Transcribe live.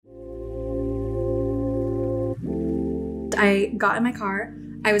I got in my car.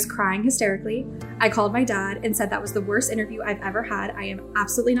 I was crying hysterically. I called my dad and said that was the worst interview I've ever had. I am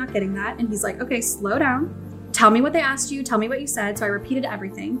absolutely not getting that. And he's like, okay, slow down. Tell me what they asked you. Tell me what you said. So I repeated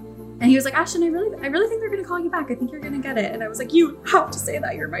everything. And he was like, Ashton, I really think they're going to call you back. I think you're going to get it. And I was like, you have to say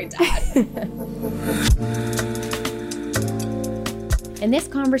that. You're my dad. In this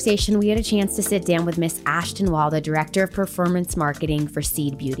conversation, we had a chance to sit down with Miss Ashton Wall, the Director of Performance Marketing for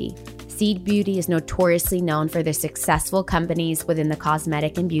Seed Beauty. Seed Beauty is notoriously known for their successful companies within the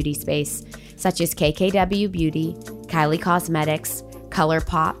cosmetic and beauty space, such as KKW Beauty, Kylie Cosmetics,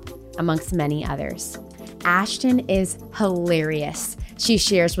 ColourPop, amongst many others. Ashton is hilarious. She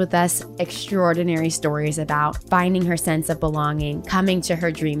shares with us extraordinary stories about finding her sense of belonging, coming to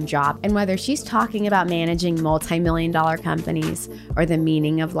her dream job, and whether she's talking about managing multi-million-dollar companies or the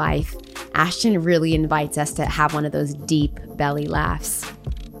meaning of life. Ashton really invites us to have one of those deep belly laughs.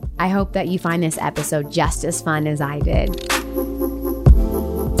 I hope that you find this episode just as fun as I did.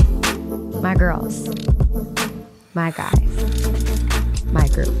 My girls, my guys, my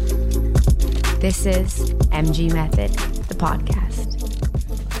group. This is MG Method, the podcast.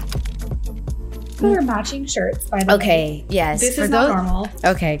 Those are matching shirts, by the way. Okay, yes. This is not normal.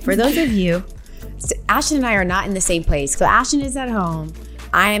 Okay, for those of you, so Ashton and I are not in the same place. So Ashton is at home.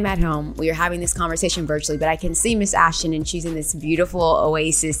 I am at home. We are having this conversation virtually, but I can see Miss Ashton, and she's in this beautiful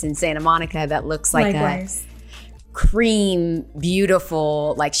oasis in Santa Monica that looks like Likewise. a cream,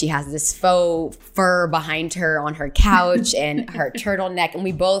 beautiful, like she has this faux fur behind her on her couch and her turtleneck, and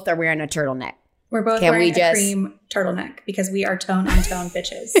we both are wearing a turtleneck. We're both wearing a cream turtleneck because we are tone on tone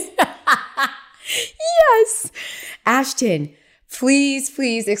bitches. Yes. Ashton, please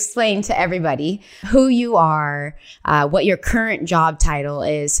explain to everybody who you are, what your current job title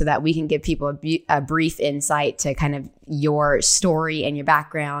is, so that we can give people a brief insight to kind of your story and your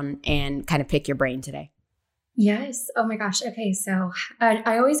background and kind of pick your brain today. Yes. Oh my gosh. Okay. So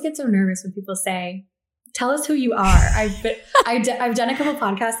I always get so nervous when people say, tell us who you are. I've done a couple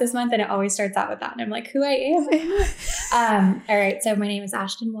podcasts this month and it always starts out with that. And I'm like, who I am. All right. So my name is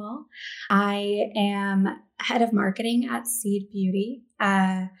Ashton Wall. I am head of marketing at Seed Beauty.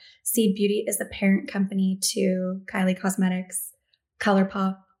 Seed Beauty is the parent company to Kylie Cosmetics,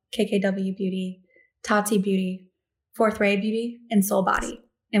 ColourPop, KKW Beauty, Tati Beauty, Fourth Ray Beauty, and Soul Body.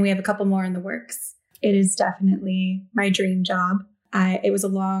 And we have a couple more in the works. It is definitely my dream job. It was a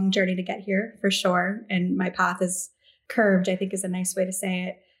long journey to get here for sure. And my path is curved, I think is a nice way to say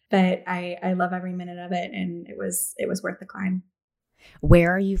it. But I love every minute of it. And it was worth the climb.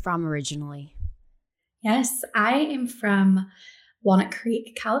 Where are you from originally? Yes, I am from Walnut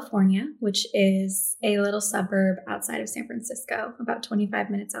Creek, California, which is a little suburb outside of San Francisco, about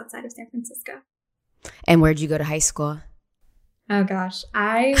 25 minutes outside of San Francisco. And where'd you go to high school? Oh gosh,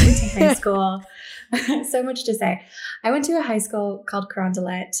 I went to high school. So much to say. I went to a high school called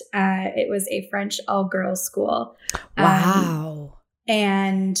Carondelet. It was a French all-girls school. Wow.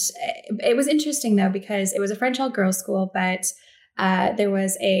 And it was interesting though, because it was a French all-girls school, but there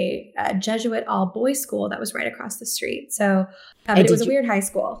was a Jesuit all-boys school that was right across the street. So but it was a weird high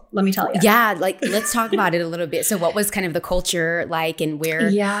school, let me tell you. Yeah, like let's talk about it a little bit. So what was kind of the culture like, and where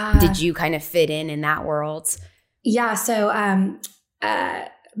did you kind of fit in that world? Yeah. So,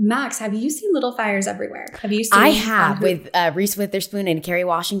 Max, have you seen Little Fires Everywhere? Have you seen? I have with Reese Witherspoon and Kerry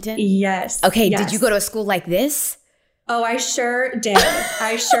Washington. Yes. Okay. Yes. Did you go to a school like this? Oh, I sure did.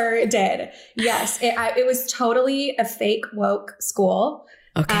 I sure did. Yes. It was totally a fake woke school.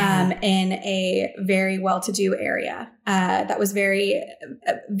 Okay. In a very well-to-do area. That was very,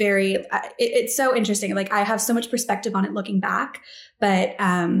 very, it's so interesting. Like I have so much perspective on it looking back, but,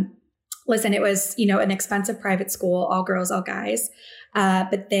 listen, it was, an expensive private school, all girls, all guys.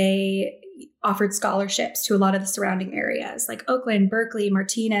 But they offered scholarships to a lot of the surrounding areas like Oakland, Berkeley,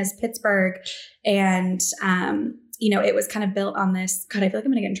 Martinez, Pittsburgh. And, it was kind of built on this, God, I feel like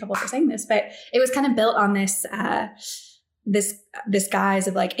I'm going to get in trouble for saying this, but it was kind of built on this, this guise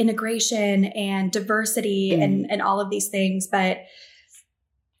of like integration and diversity and all of these things. But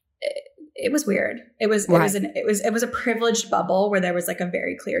it was weird. It was a privileged bubble where there was like a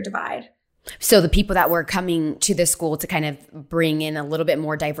very clear divide. So the people that were coming to the school to kind of bring in a little bit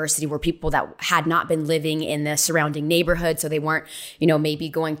more diversity were people that had not been living in the surrounding neighborhood. So they weren't, maybe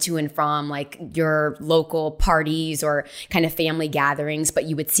going to and from like your local parties or kind of family gatherings, but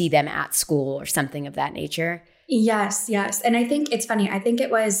you would see them at school or something of that nature. Yes. And I think it's funny. I think it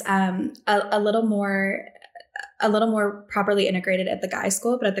was a little more properly integrated at the guys'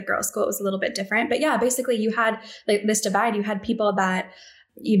 school, but at the girls' school, it was a little bit different. But yeah, basically you had like this divide. You had people that,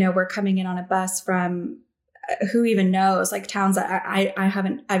 were coming in on a bus from who even knows, like towns that I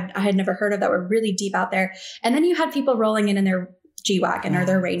had never heard of that were really deep out there. And then you had people rolling in their G-Wagon or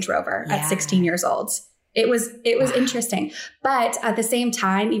their Range Rover at 16 years old. It was interesting. But at the same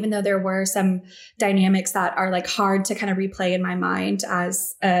time, even though there were some dynamics that are like hard to kind of replay in my mind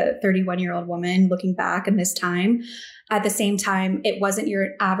as a 31-year-old woman looking back in this time, at the same time, it wasn't your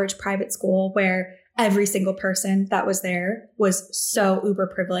average private school where every single person that was there was so uber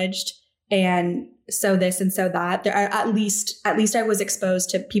privileged and so this and so that. There, at least I was exposed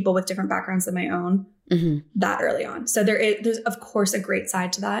to people with different backgrounds than my own that early on. So there's of course a great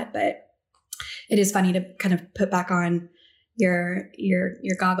side to that, but it is funny to kind of put back on your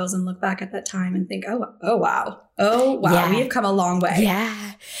goggles and look back at that time and think, oh wow, we have come a long way.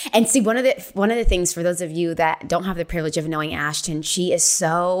 Yeah. And see, one of the things for those of you that don't have the privilege of knowing Ashton, she is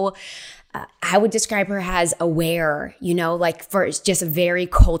so, I would describe her as aware, like for just very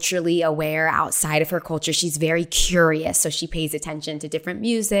culturally aware outside of her culture. She's very curious. So she pays attention to different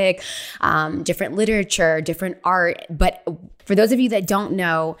music, different literature, different art. But for those of you that don't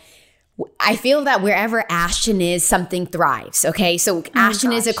know, I feel that wherever Ashton is, something thrives. Okay. So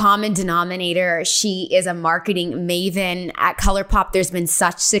Ashton is a common denominator. She is a marketing maven at ColourPop. There's been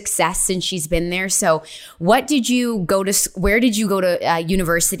such success since she's been there. So where did you go to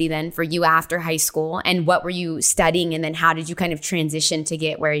university then for you after high school? And what were you studying? And then how did you kind of transition to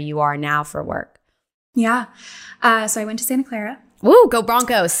get where you are now for work? Yeah. So I went to Santa Clara. Woo, go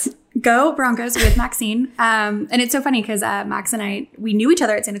Broncos. Go Broncos with Maxine. And it's so funny because Max and I, we knew each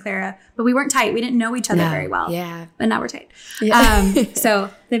other at Santa Clara, but we weren't tight. We didn't know each other very well. Yeah. But now we're tight. Yeah. So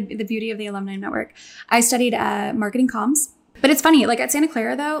the beauty of the alumni network. I studied marketing comms. But it's funny, like at Santa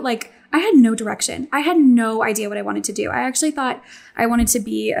Clara though, like I had no direction. I had no idea what I wanted to do. I actually thought I wanted to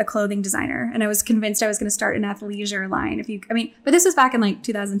be a clothing designer, and I was convinced I was going to start an athleisure line. But this was back in like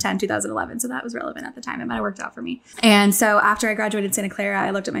 2010, 2011. So that was relevant at the time. It might have worked out for me. And so after I graduated Santa Clara, I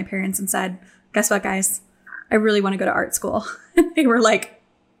looked at my parents and said, guess what, guys? I really want to go to art school. They were like,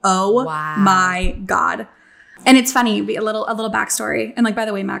 oh my God. And it's funny, a little backstory. And like, by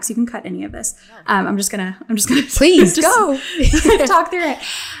the way, Max, you can cut any of this. I'm just gonna please go talk through it.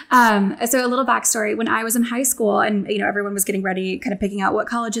 So a little backstory. When I was in high school and, everyone was getting ready, kind of picking out what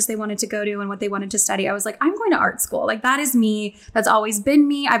colleges they wanted to go to and what they wanted to study, I was like, I'm going to art school. Like that is me. That's always been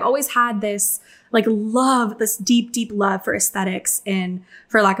me. I've always had this like love, this deep, deep love for aesthetics and,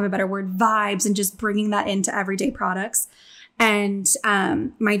 for lack of a better word, vibes, and just bringing that into everyday products. And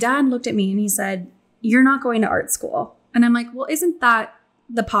my dad looked at me and he said, you're not going to art school. And I'm like, well, isn't that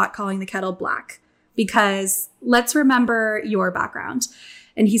the pot calling the kettle black? Because let's remember your background.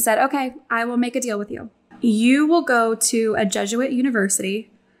 And he said, okay, I will make a deal with you. You will go to a Jesuit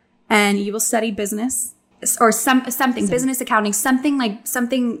university and you will study business or something, business accounting,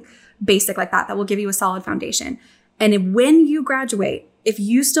 something basic like that will give you a solid foundation. And when you graduate, if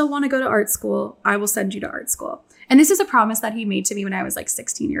you still want to go to art school, I will send you to art school. And this is a promise that he made to me when I was like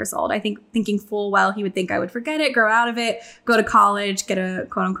 16 years old. I think thinking full well, he would think I would forget it, grow out of it, go to college, get a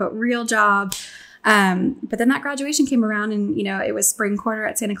quote unquote real job. But then that graduation came around and, it was spring quarter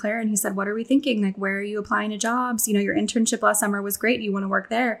at Santa Clara. And he said, what are we thinking? Like, where are you applying to jobs? Your internship last summer was great. You want to work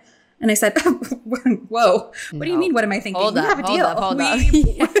there? And I said, whoa, what do you mean? What am I thinking? We have a deal.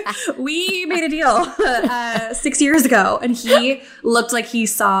 We made a deal 6 years ago. And he looked like he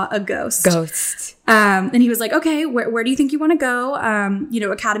saw a ghost. And he was like, okay, where do you think you want to go?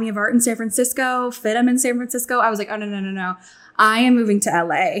 Academy of Art in San Francisco, FITM in San Francisco. I was like, oh, no. I am moving to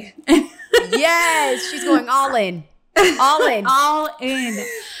LA. Yes, she's going all in. All in.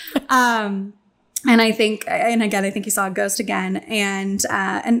 And I think he saw a ghost again. And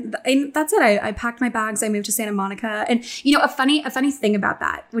that's it. I packed my bags. I moved to Santa Monica. And, a funny thing about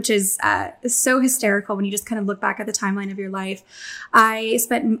that, which is so hysterical when you just kind of look back at the timeline of your life. I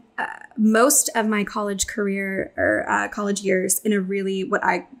spent most of my college career or college years in a really, what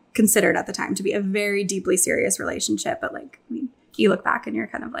I considered at the time to be a very deeply serious relationship. But you look back and you're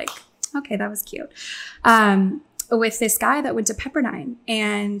kind of like, okay, that was cute. With this guy that went to Pepperdine.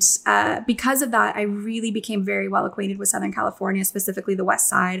 And because of that, I really became very well acquainted with Southern California, specifically the West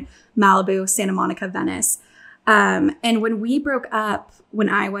Side, Malibu, Santa Monica, Venice. And when we broke up, when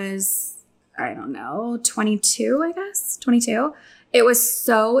I was, 22, it was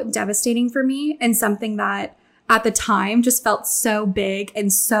so devastating for me and something that at the time just felt so big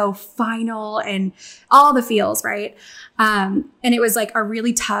and so final and all the feels, right? And it was like a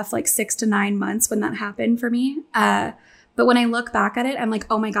really tough, 6 to 9 months when that happened for me. But when I look back at it, I'm like,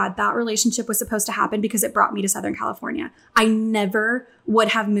 oh my God, that relationship was supposed to happen because it brought me to Southern California. I never would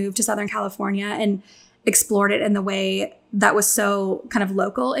have moved to Southern California and explored it in the way that was so kind of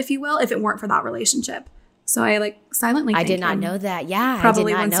local, if you will, if it weren't for that relationship. So I like silently I thank did not him know that. Yeah,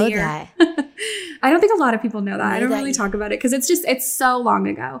 probably I did not once know a year. that. I don't think a lot of people know that. I don't that really talk about it because it's so long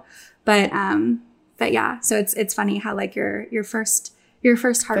ago. But yeah, so it's funny how like your first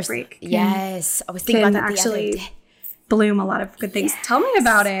heartbreak yes. I was thinking about that actually the other day. Bloom a lot of good things. Yes. Tell me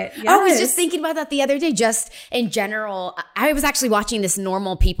about it. Yes. I was just thinking about that the other day, just in general. I was actually watching this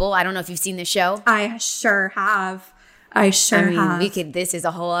Normal People. I don't know if you've seen the show. I sure have. have. This is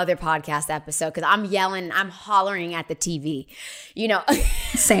a whole other podcast episode because I'm yelling, I'm hollering at the TV. You know,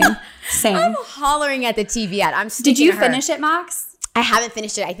 Same. I'm hollering at the TV. I'm Did you finish it, Max? I haven't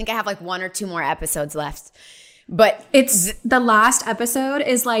finished it. I think I have like 1 or 2 more episodes left. But it's the last episode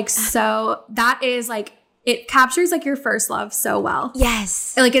is like so that is like it captures like your first love so well.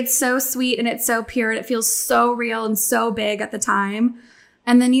 Yes. Like it's so sweet and it's so pure and it feels so real and so big at the time.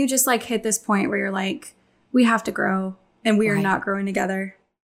 And then you just like hit this point where you're like, we have to grow and we are not growing together.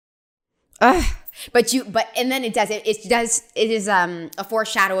 And then it is a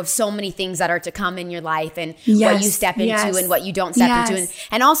foreshadow of so many things that are to come in your life and what you step into and what you don't step into.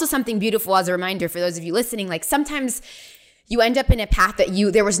 And also something beautiful as a reminder for those of you listening, like sometimes you end up in a path that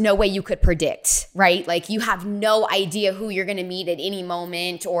there was no way you could predict, right? Like you have no idea who you're going to meet at any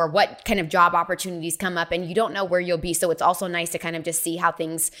moment or what kind of job opportunities come up and you don't know where you'll be. So it's also nice to kind of just see how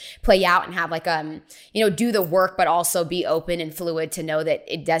things play out and have like, do the work, but also be open and fluid to know that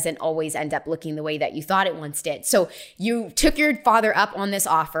it doesn't always end up looking the way that you thought it once did. So you took your father up on this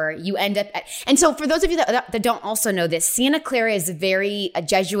offer. You end up, and so for those of you that don't also know this, Santa Clara is very a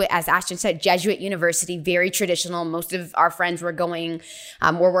Jesuit, as Ashton said, Jesuit university, very traditional. Most of our friends were going,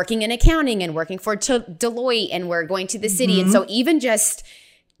 we're working in accounting and working for Deloitte and we're going to the city. And so even just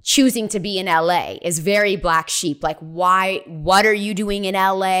choosing to be in LA is very black sheep. Like, why, what are you doing in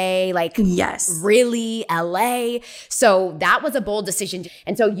LA? Like, yes, really LA? So that was a bold decision.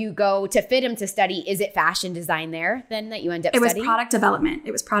 And so you go to FIDM to study. Is it fashion design there then that you end up studying? It was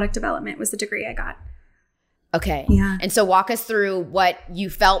product development. Was the degree I got. Okay. Yeah. And so walk us through what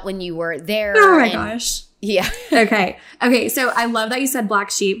you felt when you were there. Oh my gosh. Yeah. Okay. So I love that you said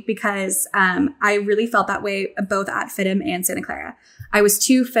black sheep because I really felt that way both at FIDM and Santa Clara. I was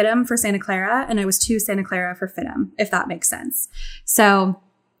too FIDM for Santa Clara and I was too Santa Clara for FIDM, if that makes sense. So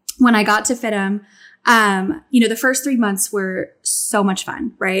when I got to FIDM, the first 3 months were so much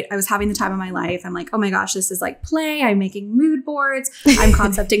fun, right? I was having the time of my life. I'm like, oh my gosh, this is like play. I'm making mood boards. I'm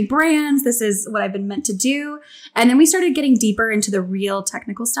concepting brands. This is what I've been meant to do. And then we started getting deeper into the real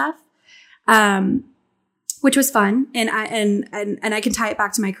technical stuff. Which was fun. And I can tie it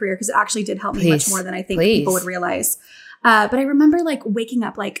back to my career because it actually did help me much more than I think people would realize. But I remember like waking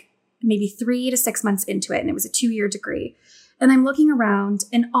up like maybe 3 to 6 months into it and it was a 2-year degree. And I'm looking around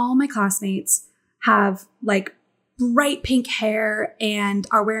and all my classmates have like bright pink hair and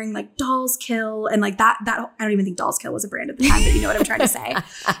are wearing like Dolls Kill and like that I don't even think Dolls Kill was a brand at the time, but you know what I'm trying to say.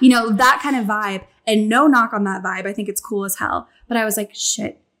 That kind of vibe, and no knock on that vibe. I think it's cool as hell. But I was like,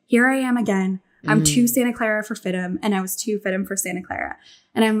 shit, here I am again. I'm too Santa Clara for FIDM and I was too FIDM for Santa Clara.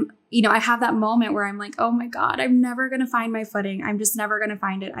 And I have that moment where I'm like, oh my God, I'm never going to find my footing. I'm just never going to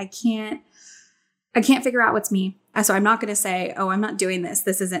find it. I can't figure out what's me. So I'm not going to say, oh, I'm not doing this.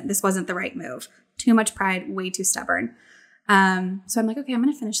 This wasn't the right move. Too much pride, way too stubborn. So I'm like, okay, I'm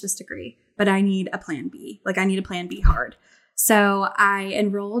going to finish this degree, but I need a plan B. Like I need a plan B hard. So I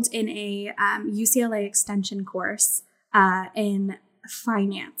enrolled in a UCLA extension course in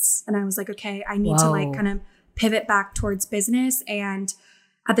finance. And I was like, okay, I need to like kind of pivot back towards business. And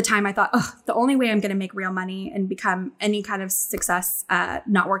at the time I thought, the only way I'm going to make real money and become any kind of success,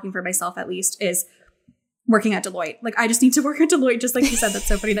 not working for myself at least, is working at Deloitte. Like I just need to work at Deloitte. Just like you said, that's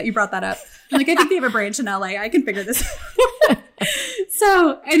so funny that you brought that up. I'm like, I think they have a branch in LA. I can figure this out.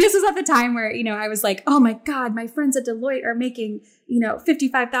 And this was at the time where, I was like, oh my God, my friends at Deloitte are making,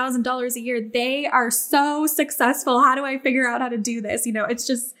 $55,000 a year. They are so successful. How do I figure out how to do this?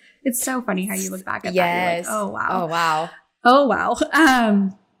 It's so funny how you look back at that. You're like, oh, wow. Oh,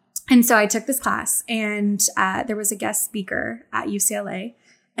 wow. And so I took this class and there was a guest speaker at UCLA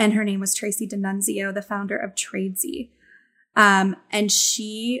and her name was Tracy D'Annunzio, the founder of Tradesy. And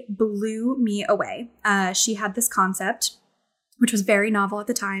she blew me away. She had this concept, which was very novel at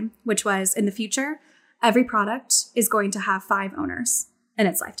the time, which was in the future, every product is going to have 5 owners in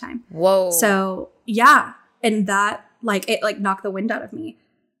its lifetime. Whoa. So yeah. And that it knocked the wind out of me.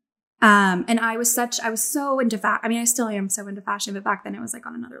 And I was so into fashion. I still am so into fashion, but back then it was like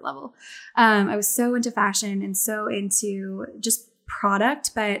on another level. I was so into fashion and so into just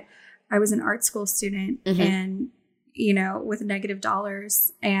product, but I was an art school student and, with negative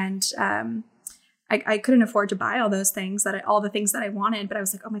dollars. And I couldn't afford to buy all the things that I wanted, but I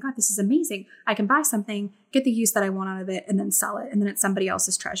was like, oh my God, this is amazing. I can buy something, get the use that I want out of it, and then sell it. And then it's somebody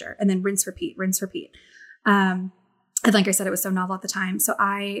else's treasure, and then rinse, repeat. And like I said, it was so novel at the time. So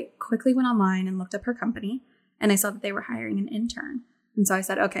I quickly went online and looked up her company, and I saw that they were hiring an intern. And so I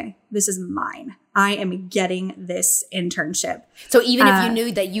said, okay, this is mine. I am getting this internship. So even if you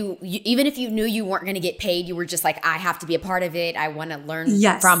knew that even if you knew you weren't going to get paid, you were just like, I have to be a part of it. I want to learn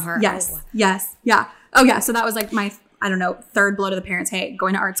from her. Yes. Yeah. Oh yeah. So that was like my, I don't know, third blow to the parents. Hey,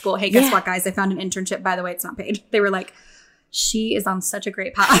 going to art school. Hey, guess what, guys? I found an internship. By the way, it's not paid. They were like, she is on such a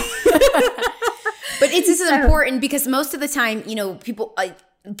great path. But this is important because most of the time, people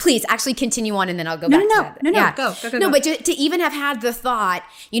please actually continue on and then I'll go back to that. No, go. No, but to even have had the thought,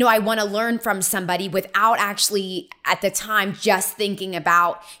 I want to learn from somebody without actually at the time just thinking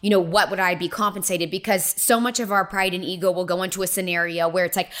about, what would I be compensated? Because so much of our pride and ego will go into a scenario where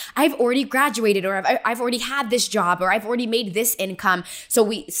it's like, I've already graduated or I've already had this job or I've already made this income. So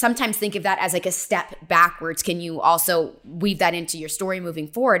we sometimes think of that as like a step backwards. Can you also weave that into your story moving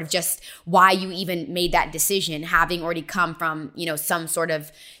forward of just why you even made that decision, having already come from, some sort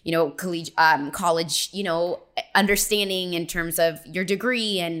of college, understanding in terms of your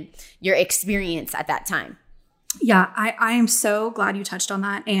degree and your experience at that time? Yeah, I am so glad you touched on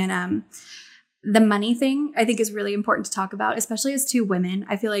that. And the money thing, I think, is really important to talk about, especially as two women.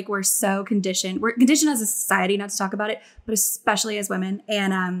 I feel like we're so conditioned. We're conditioned as a society not to talk about it, but especially as women.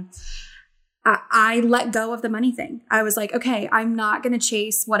 And I let go of the money thing. I was like, okay, I'm not going to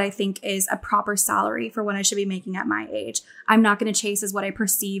chase what I think is a proper salary for what I should be making at my age. I'm not going to chase as what I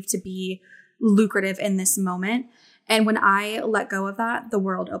perceive to be lucrative in this moment. And when I let go of that, the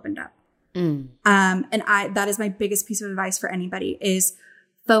world opened up. And that is my biggest piece of advice for anybody is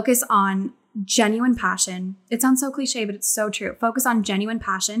focus on genuine passion. It sounds so cliche, but it's so true. Focus on genuine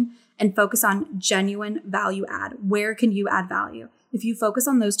passion and focus on genuine value add. Where can you add value? If you focus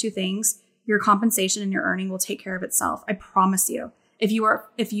on those two things, your compensation and your earning will take care of itself. I promise you. If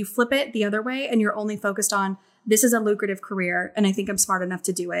you flip it the other way and you're only focused on this is a lucrative career and I think I'm smart enough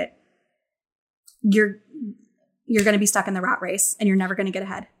to do it, you're going to be stuck in the rat race and you're never going to get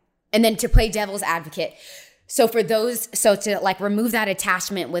ahead. And then to play devil's advocate. So to like remove that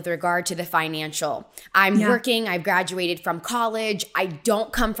attachment with regard to the financial, I'm working, I've graduated from college. I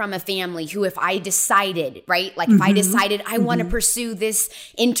don't come from a family who, if I decided, right? Like if I decided I want to pursue this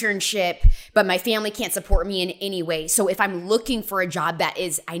internship, but my family can't support me in any way. So if I'm looking for a job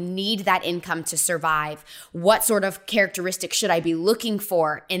I need that income to survive, what sort of characteristics should I be looking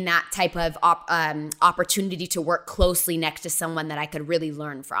for in that type of opportunity to work closely next to someone that I could really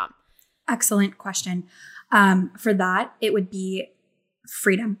learn from? Excellent question. For that, it would be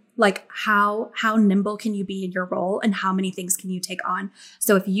freedom. Like how nimble can you be in your role and how many things can you take on?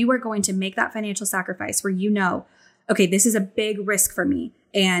 So if you are going to make that financial sacrifice where okay, this is a big risk for me.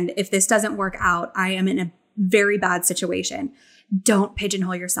 And if this doesn't work out, I am in a very bad situation. Don't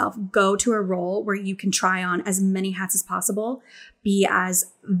pigeonhole yourself. Go to a role where you can try on as many hats as possible, be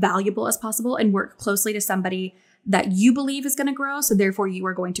as valuable as possible, and work closely to somebody that you believe is going to grow. So therefore you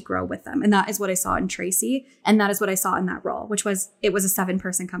are going to grow with them. And that is what I saw in Tracy. And that is what I saw in that role, which was, it was a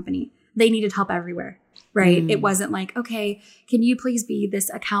 7-person company. They needed help everywhere, right? It wasn't like, okay, can you please be this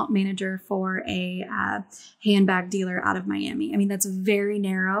account manager for a handbag dealer out of Miami? I mean, that's very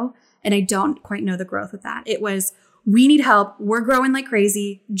narrow. And I don't quite know the growth with that. It was, we need help. We're growing like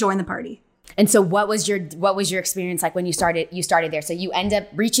crazy. Join the party. And so what was your experience like when you started there? So you end up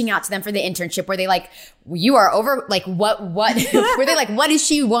reaching out to them for the internship. Were they like, you are over, like what, were they like, what does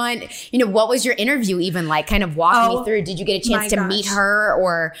she want? What was your interview even like? Kind of walk me through. Did you get a chance to meet her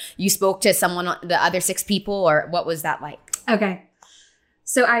or you spoke to someone, the other 6 people, or what was that like? Okay.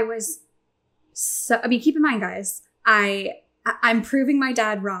 So keep in mind, guys, I'm proving my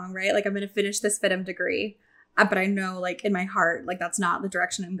dad wrong, right? Like I'm going to finish this FIDM degree, but I know like in my heart, like that's not the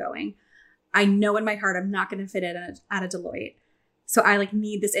direction I'm going. I know in my heart I'm not going to fit in at a Deloitte. So I like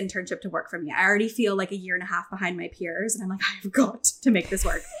need this internship to work for me. I already feel like a year and a half behind my peers. And I'm like, I've got to make this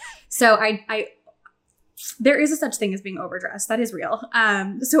work. So there is a such thing as being overdressed. That is real.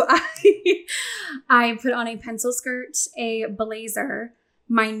 So I put on a pencil skirt, a blazer,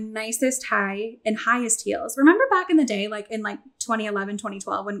 my nicest tie and highest heels. Remember back in the day, like in like 2011,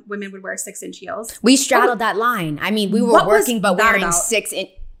 2012, when women would wear 6-inch heels? We straddled that line. I mean, we were working, but wearing 6-inch.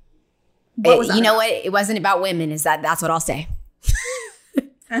 What was that? You know what? It wasn't about women. That's what I'll say.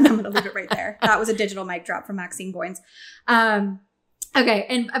 And I'm going to leave it right there. That was a digital mic drop from Maxine Goins. Okay.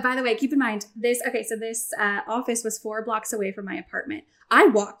 And by the way, keep in mind this office was 4 blocks away from my apartment. I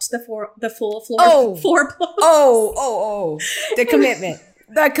walked the full floor. 4 blocks. Oh, the commitment.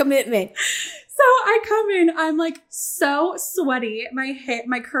 The commitment. So I come in, I'm like so sweaty.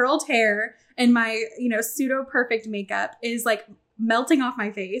 My curled hair and my, pseudo perfect makeup is like melting off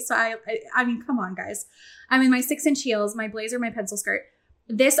my face. So I mean, come on, guys. I'm in my 6-inch heels, my blazer, my pencil skirt.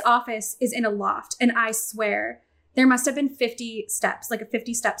 This office is in a loft, and I swear there must have been 50 steps, like a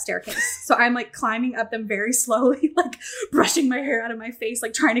 50-step staircase. So I'm like climbing up them very slowly, like brushing my hair out of my face,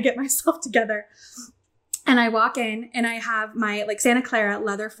 like trying to get myself together. And I walk in and I have my like Santa Clara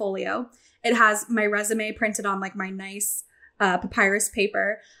leather folio. It has my resume printed on like my nice papyrus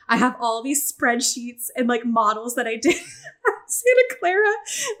paper. I have all these spreadsheets and like models that I did at Santa Clara,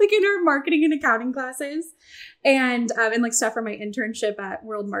 like in our marketing and accounting classes, and like stuff for my internship at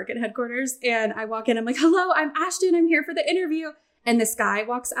World Market headquarters. And I walk in, I'm like, hello, I'm Ashton. I'm here for the interview. And this guy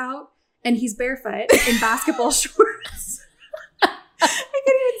walks out and he's barefoot in basketball shorts. I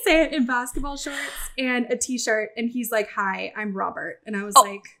can't even say it, in basketball shorts and a t-shirt. And he's like, hi, I'm Robert. And I was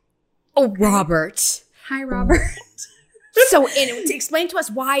like, oh, Robert. Hi, Robert. So, and to explain to us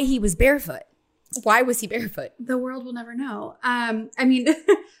why he was barefoot. Why was he barefoot? The world will never know. I mean,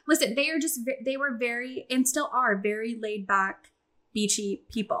 listen, they were very, and still are very laid back, beachy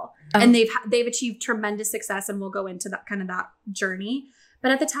people. Oh. And they've achieved tremendous success, and we'll go into that journey.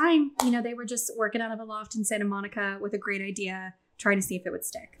 But at the time, they were just working out of a loft in Santa Monica with a great idea, trying to see if it would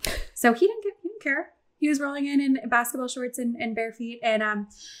stick. So he didn't care. He was rolling in basketball shorts and bare feet. And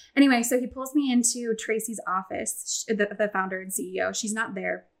anyway, so he pulls me into Tracy's office, the founder and CEO. She's not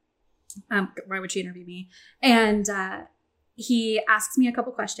there. Why would she interview me? And he asks me a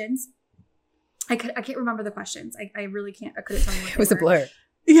couple questions. I can't remember the questions. I really can't. I couldn't tell you what they were. It was a blur.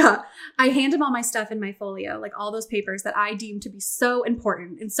 Yeah. I hand him all my stuff in my folio, like all those papers that I deem to be so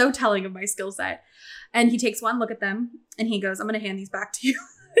important and so telling of my skill set. And he takes one look at them and he goes, I'm going to hand these back to you.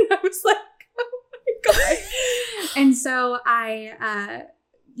 And I was like, God. And so and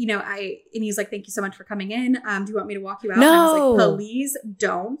he's like, thank you so much for coming in. Do you want me to walk you out? No. And I was like, please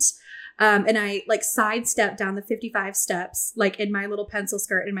don't. And I like sidestepped down the 55 steps, like in my little pencil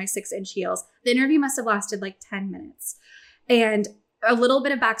skirt and my 6-inch heels. The interview must have lasted like 10 minutes. And a little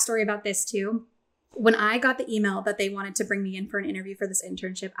bit of backstory about this too. When I got the email that they wanted to bring me in for an interview for this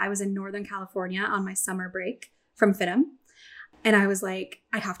internship, I was in Northern California on my summer break from FITM. And I was like,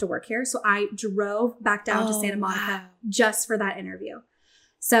 I have to work here. So I drove back down to Santa Monica just for that interview.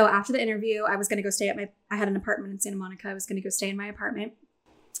 So after the interview, I was going to go stay I had an apartment in Santa Monica. I was going to go stay in my apartment.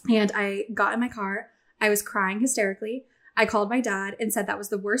 And I got in my car. I was crying hysterically. I called my dad and said that was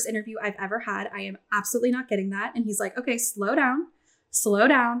the worst interview I've ever had. I am absolutely not getting that. And he's like, okay, slow down.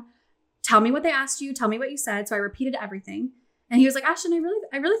 Tell me what they asked you. Tell me what you said. So I repeated everything. And he was like, Ashton, I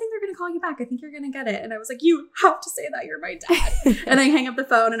really think they're going to call you back. I think you're going to get it. And I was like, you have to say that. You're my dad. And I hang up the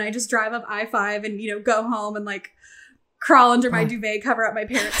phone and I just drive up I-5 and, go home and like crawl under my duvet, cover up my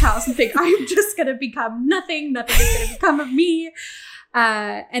parents' house and think I'm just going to become nothing. Nothing is going to become of me.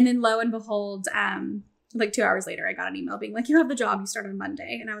 And then lo and behold, like 2 hours later, I got an email being like, you have the job. You start on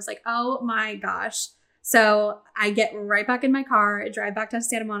Monday. And I was like, oh my gosh. So I get right back in my car, drive back to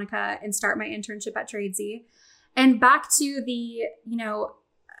Santa Monica and start my internship at Tradesy. And back to the,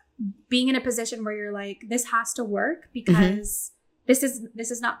 being in a position where you're like, this has to work because this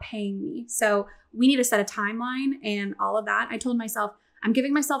is not paying me. So we need to set a timeline and all of that. I told myself, I'm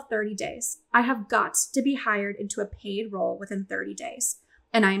giving myself 30 days. I have got to be hired into a paid role within 30 days.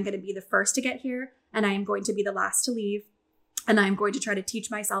 And I am going to be the first to get here. And I am going to be the last to leave. And I'm going to try to teach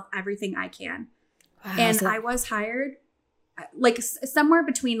myself everything I can. Wow, and I was hired like somewhere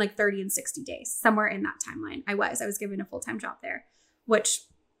between like 30 and 60 days, somewhere in that timeline. I was given a full-time job there, which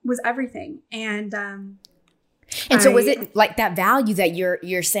was everything. And so was it like that value that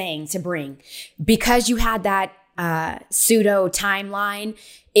you're saying to bring because you had that pseudo timeline,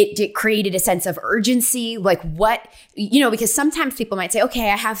 it created a sense of urgency, like what, because sometimes people might say,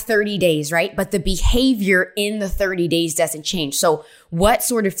 okay, I have 30 days, right? But the behavior in the 30 days doesn't change. So what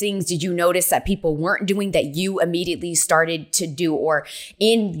sort of things did you notice that people weren't doing that you immediately started to do? Or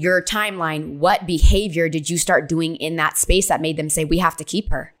in your timeline, what behavior did you start doing in that space that made them say, we have to keep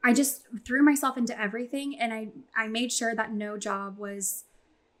her? I just threw myself into everything. And I made sure that no job was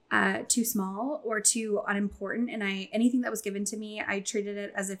too small or too unimportant. And anything that was given to me, I treated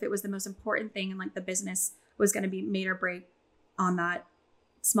it as if it was the most important thing and like the business was going to be made or break on that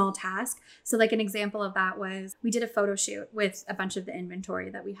small task. So like an example of that was we did a photo shoot with a bunch of the inventory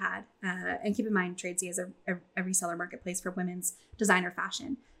that we had. And keep in mind, Tradesy is a reseller marketplace for women's designer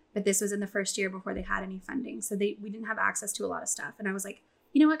fashion. But this was in the first year before they had any funding. So we didn't have access to a lot of stuff. And I was like,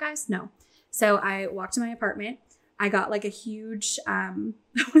 you know what, guys? No. So I walked to my apartment. I got like a huge, I want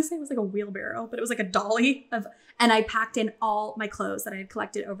to say it was like a wheelbarrow, but it was like a dolly and I packed in all my clothes that I had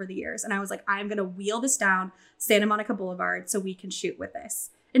collected over the years. And I was like, I'm going to wheel this down Santa Monica Boulevard so we can shoot with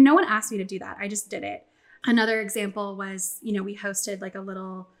this. And no one asked me to do that. I just did it. Another example was, we hosted like a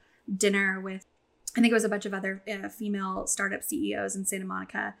little dinner with, I think it was a bunch of other female startup CEOs in Santa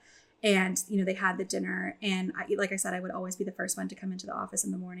Monica. And, they had the dinner. And like I said, I would always be the first one to come into the office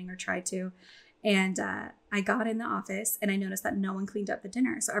in the morning or try to. And I got in the office and I noticed that no one cleaned up the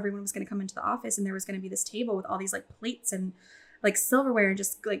dinner. So everyone was going to come into the office and there was going to be this table with all these like plates and like silverware and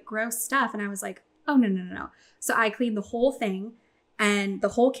just like gross stuff. And I was like, oh, no. So I cleaned the whole thing and the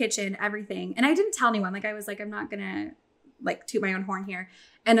whole kitchen, everything. And I didn't tell anyone. Like I was like, I'm not going to like toot my own horn here.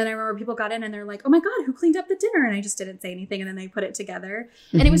 And then I remember people got in and they're like, oh my God, who cleaned up the dinner? And I just didn't say anything. And then they put it together.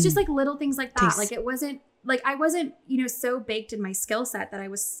 And it was just like little things like that. Like it wasn't like, I wasn't, so baked in my skill set that I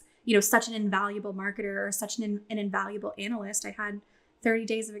was, such an invaluable marketer or such an invaluable analyst. I had 30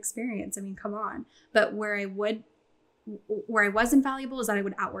 days of experience. I mean, come on. But where I was invaluable is that I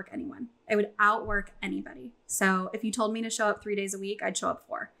would outwork anyone. I would outwork anybody. So if you told me to show up 3 days a week, I'd show up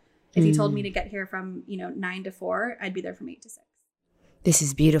 4. If you told me to get here from, 9 to 4, I'd be there from 8 to 6. This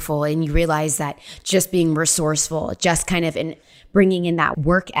is beautiful. And you realize that just being resourceful, just kind of in bringing in that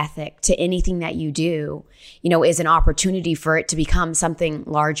work ethic to anything that you do, is an opportunity for it to become something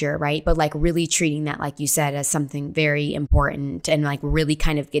larger, right? But like really treating that, like you said, as something very important and like really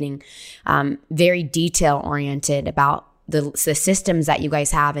kind of getting very detail oriented about the systems that you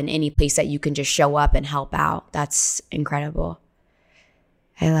guys have in any place that you can just show up and help out. That's incredible.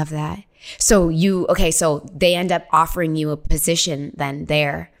 I love that. So so they end up offering you a position then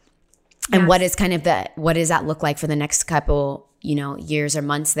there. And Yes. what does that look like for the next couple, years or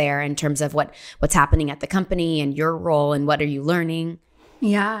months there in terms of what's happening at the company and your role and what are you learning?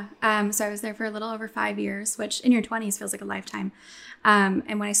 Yeah. So I was there for a little over 5 years, which in your 20s feels like a lifetime.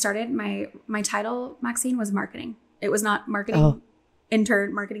 And when I started, my title, Maxine, was marketing. It was not marketing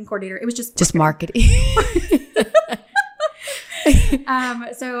intern, marketing coordinator. It was just marketing.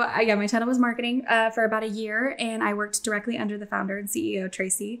 My title was marketing for about a year, and I worked directly under the founder and CEO,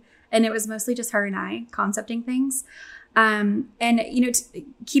 Tracy. And it was mostly just her and I concepting things.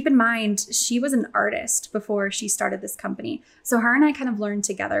 Keep in mind, she was an artist before she started this company. So her and I kind of learned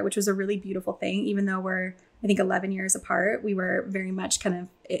together, which was a really beautiful thing. Even though we're, I think, 11 years apart, we were very much kind of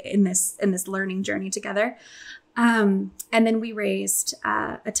in this learning journey together. And then we raised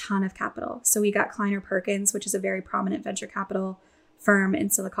a ton of capital. So we got Kleiner Perkins, which is a very prominent venture capital firm in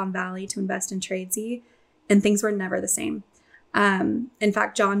Silicon Valley, to invest in Tradesy, and things were never the same. In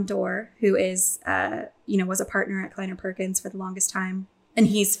fact, John Doerr, who is, was a partner at Kleiner Perkins for the longest time, and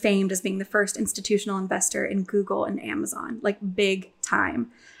he's famed as being the first institutional investor in Google and Amazon, like big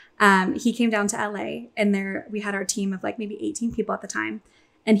time. He came down to LA, and there we had our team of like maybe 18 people at the time.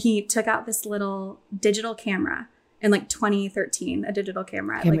 And he took out this little digital camera in like 2013, a digital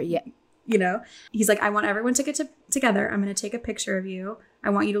camera. He's like, I want everyone to get together. I'm going to take a picture of you. I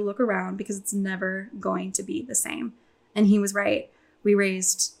want you to look around because it's never going to be the same. And he was right. We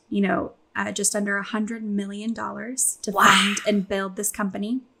raised, just under $100 million to fund and build this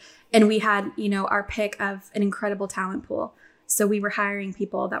company. And we had, our pick of an incredible talent pool. So we were hiring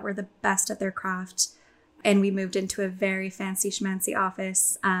people that were the best at their craft. And we moved into a very fancy schmancy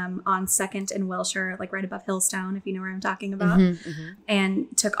office on 2nd and Wilshire, like right above Hillstone, if you know where I'm talking about, and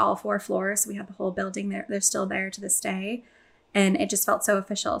took all 4 floors. So we had the whole building there. They're still there to this day. And it just felt so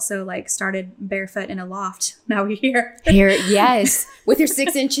official. So like started barefoot in a loft. Now we're here. Yes. With your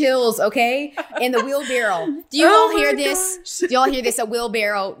 6-inch heels, okay? And the wheelbarrow. Do you all hear this? Do you all hear this? A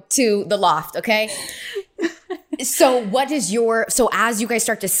wheelbarrow to the loft, okay? So as you guys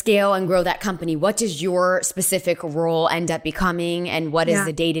start to scale and grow that company, what does your specific role end up becoming, and what does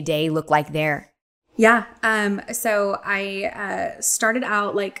the day-to-day look like there? Yeah. So I started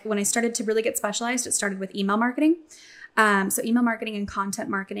out, like when I started to really get specialized, it started with email marketing. So email marketing and content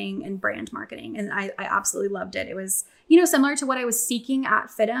marketing and brand marketing. And I absolutely loved it. It was, similar to what I was seeking at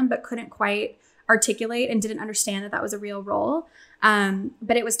FIDM, but couldn't quite articulate and didn't understand that was a real role.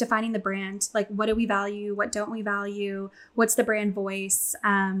 But it was defining the brand. Like, what do we value? What don't we value? What's the brand voice?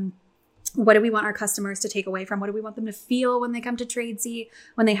 What do we want our customers to take away from? What do we want them to feel when they come to Tradesy,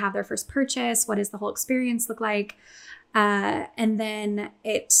 when they have their first purchase? What does the whole experience look like? And then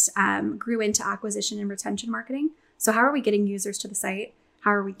it grew into acquisition and retention marketing. So how are we getting users to the site?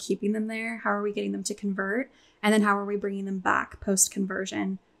 How are we keeping them there? How are we getting them to convert? And then how are we bringing them back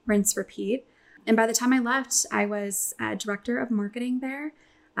post-conversion, rinse, repeat? And by the time I left, I was director of marketing there,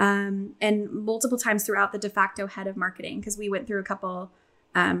 and multiple times throughout the de facto head of marketing, because we went through a couple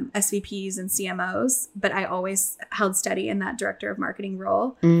SVPs and CMOs, but I always held steady in that director of marketing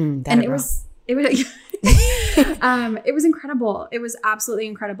role. And it was it was incredible. It was absolutely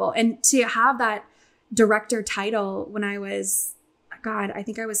incredible. And to have that director title when I was, I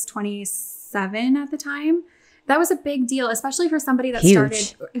think I was 27 at the time, that was a big deal, especially for somebody that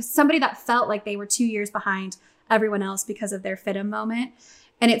somebody that felt like they were 2 years behind everyone else because of their FITM moment.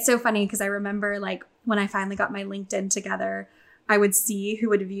 And it's so funny because I remember like when I finally got my LinkedIn together, I would see who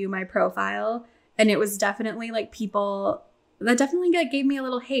would view my profile. And it was definitely like people that definitely gave me a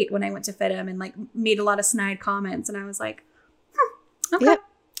little hate when I went to FITM and like made a lot of snide comments. And I was like, okay. Yep.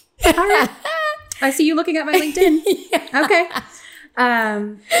 All right. I see you looking at my LinkedIn. Yeah. Okay.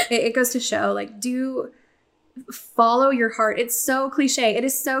 It goes to show, like, do follow your heart. It's so cliche. It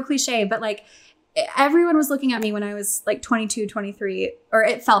is so cliche, but like everyone was looking at me when I was like 22, 23, or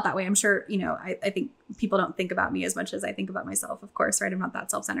it felt that way. I'm sure, you know, I think people don't think about me as much as I think about myself, of course, right? I'm not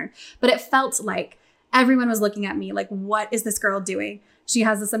that self-centered, but it felt like everyone was looking at me like, what is this girl doing? She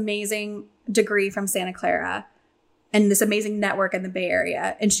has this amazing degree from Santa Clara and this amazing network in the Bay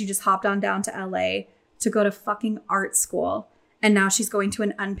Area. And she just hopped on down to LA to go to fucking art school. And now she's going to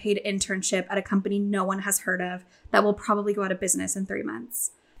an unpaid internship at a company no one has heard of that will probably go out of business in 3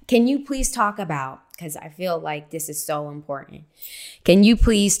 months. Can you please talk about, because I feel like this is so important. Can you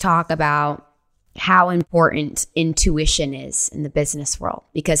please talk about how important intuition is in the business world?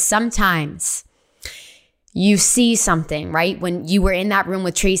 Because sometimes you see something, right? When you were in that room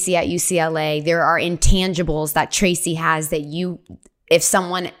with Tracy at UCLA, there are intangibles that Tracy has that if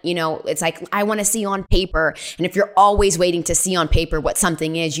someone, you know, it's like, I want to see on paper. And if you're always waiting to see on paper what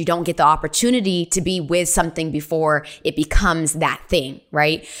something is, you don't get the opportunity to be with something before it becomes that thing,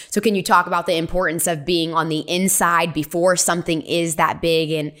 right? So can you talk about the importance of being on the inside before something is that big,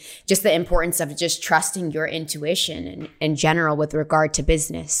 and just the importance of just trusting your intuition and in general with regard to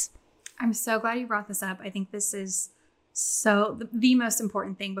business? I'm so glad you brought this up. I think this is the most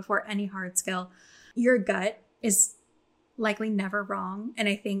important thing before any hard skill. Your gut is likely never wrong. And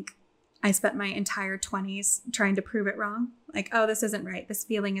I think I spent my entire 20s trying to prove it wrong. Like, oh, this isn't right. This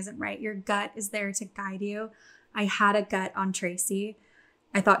feeling isn't right. Your gut is there to guide you. I had a gut on Tracy.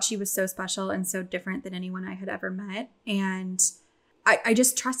 I thought she was so special and so different than anyone I had ever met. And I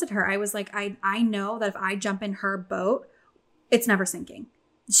just trusted her. I was like, I know that if I jump in her boat, it's never sinking.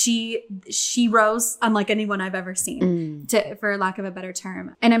 She rose unlike anyone I've ever seen, for lack of a better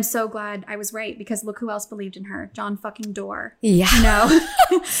term. And I'm so glad I was right, because look who else believed in her. John fucking Doerr. Yeah. You know?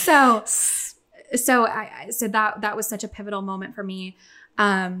 so that was such a pivotal moment for me.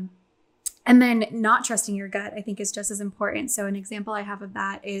 And then not trusting your gut, I think, is just as important. So an example I have of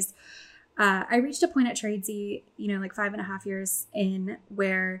that is I reached a point at Tradesy, you know, like 5.5 years in,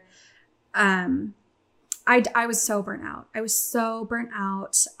 where I was so burnt out.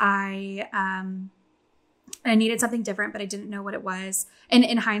 I needed something different, but I didn't know what it was. And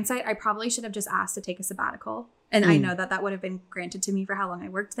in hindsight, I probably should have just asked to take a sabbatical. And I know that would have been granted to me for how long I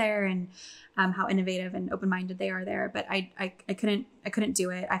worked there and how innovative and open-minded they are there. But I couldn't do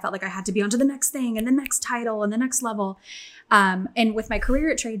it. I felt like I had to be on to the next thing and the next title and the next level. And with my career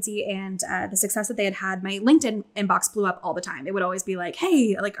at Tradesy and the success that they had, my LinkedIn inbox blew up all the time. It would always be like,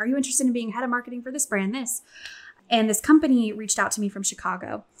 hey, like, are you interested in being head of marketing for this brand, this? And this company reached out to me from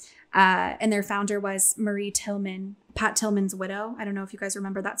Chicago. And their founder was Marie Tillman, Pat Tillman's widow. I don't know if you guys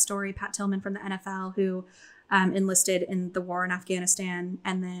remember that story. Pat Tillman from the NFL, who enlisted in the war in Afghanistan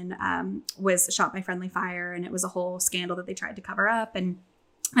and then was shot by friendly fire. And it was a whole scandal that they tried to cover up. And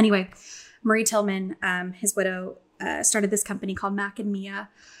anyway, Marie Tillman, his widow, started this company called Mac and Mia,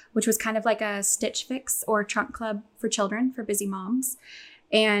 which was kind of like a Stitch Fix or trunk club for children, for busy moms.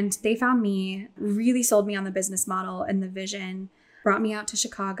 And they found me, really sold me on the business model and the vision, brought me out to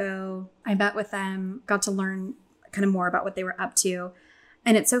Chicago. I met with them, got to learn kind of more about what they were up to.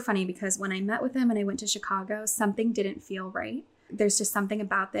 And it's so funny because when I met with them and I went to Chicago, something didn't feel right. There's just something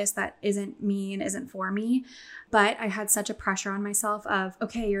about this that isn't me and isn't for me. But I had such a pressure on myself of,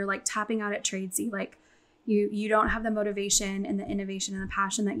 okay, you're like tapping out at Tradesy. Like you don't have the motivation and the innovation and the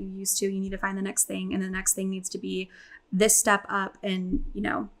passion that you used to. You need to find the next thing. And the next thing needs to be this step up and, you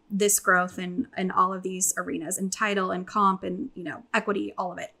know, this growth and all of these arenas and title and comp and, you know, equity,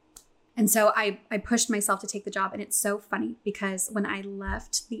 all of it. And so I pushed myself to take the job. And it's so funny because when I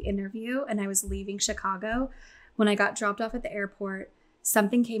left the interview and I was leaving Chicago, when I got dropped off at the airport,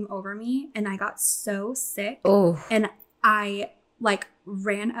 something came over me and I got so sick. Oh. And I like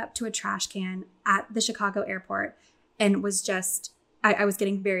ran up to a trash can at the Chicago airport and was just, I was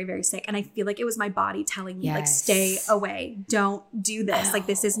getting very, very sick. And I feel like it was my body telling me, like, stay away. Don't do this. Like,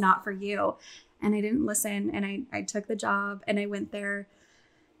 this is not for you. And I didn't listen. And I took the job and I went there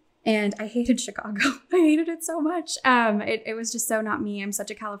And I hated Chicago. I hated it so much. It was just so not me. I'm such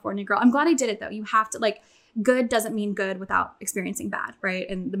a California girl. I'm glad I did it though. You have to like, good doesn't mean good without experiencing bad, right?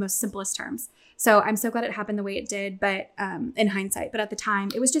 In the most simplest terms. So I'm so glad it happened the way it did, but in hindsight, but at the time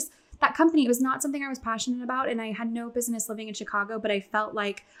it was just that company. It was not something I was passionate about, and I had no business living in Chicago, but I felt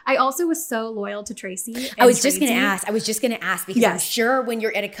like I also was so loyal to Tracy. I was just going to ask because Yes. I'm sure when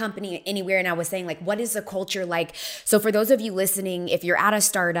you're at a company anywhere, and I was saying like, what is the culture like? So for those of you listening, if you're at a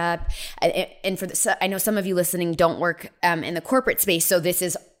startup, and I know some of you listening don't work in the corporate space, so this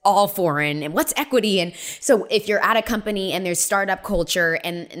is all foreign, and what's equity? And so if you're at a company and there's startup culture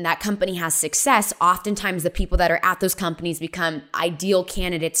and that company has success, oftentimes the people that are at those companies become ideal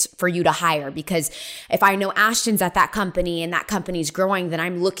candidates for you to hire. Because if I know Ashton's at that company and that company's growing, then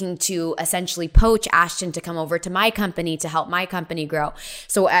I'm looking to essentially poach Ashton to come over to my company to help my company grow.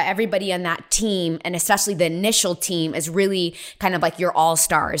 So everybody on that team, and especially the initial team, is really kind of like your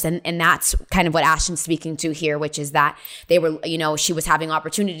all-stars. And that's kind of what Ashton's speaking to here, which is that they were, she was having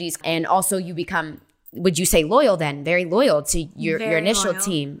opportunities. And also you become, would you say loyal then? Very loyal to your initial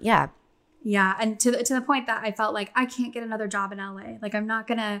team. Yeah. Yeah. And to the point that I felt like I can't get another job in LA. Like I'm not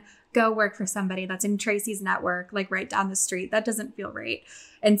going to go work for somebody that's in Tracy's network, like right down the street. That doesn't feel right.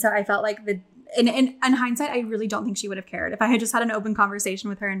 And so I felt like in hindsight, I really don't think she would have cared. If I had just had an open conversation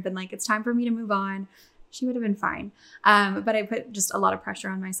with her and been like, it's time for me to move on, she would have been fine. But I put just a lot of pressure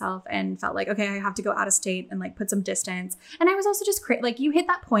on myself and felt like, okay, I have to go out of state and like put some distance. And I was also just like, you hit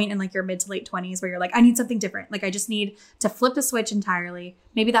that point in like your mid to late 20s where you're like, I need something different. Like I just need to flip the switch entirely.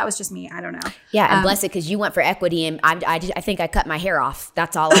 Maybe that was just me. I don't know. Yeah. And bless it, because you went for equity, and I think I cut my hair off.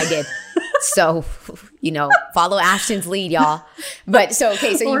 That's all I did. So, follow Ashton's lead, y'all. But so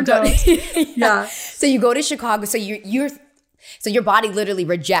you go yeah. So you go to Chicago. So so your body literally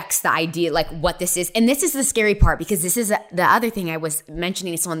rejects the idea, like what this is. And this is the scary part, because this is the other thing I was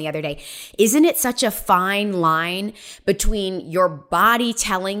mentioning to someone the other day. Isn't it such a fine line between your body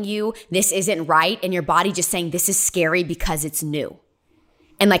telling you this isn't right and your body just saying this is scary because it's new?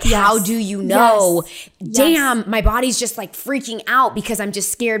 And like, yes. How do you know, yes. damn, my body's just like freaking out because I'm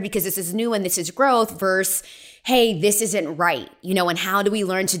just scared because this is new and this is growth, versus, hey, this isn't right, and how do we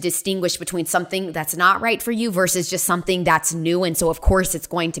learn to distinguish between something that's not right for you versus just something that's new? And so of course it's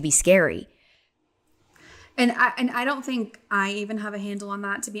going to be scary. And I don't think I even have a handle on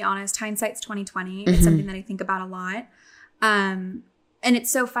that, to be honest. Hindsight's 2020. It's something that I think about a lot. And it's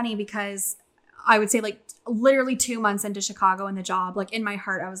so funny because I would say like literally 2 months into Chicago and the job, like in my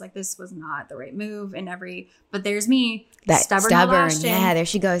heart, I was like, this was not the right move but there's me, stubborn. Yeah, there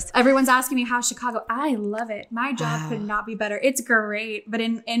she goes. Everyone's asking me how's Chicago. I love it. My job could not be better. It's great. But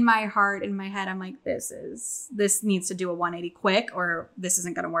in my heart, in my head, I'm like, this needs to do a 180 quick or this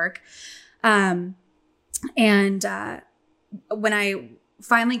isn't going to work. And when I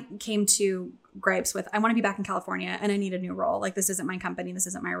finally came to gripes with, I want to be back in California and I need a new role. Like this isn't my company. This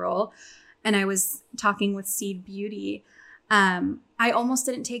isn't my role. And I was talking with Seed Beauty. I almost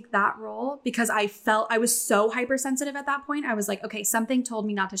didn't take that role because I was so hypersensitive at that point. I was like, okay, something told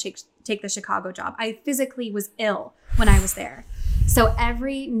me not to take the Chicago job. I physically was ill when I was there. So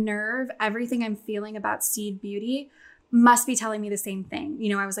every nerve, everything I'm feeling about Seed Beauty must be telling me the same thing.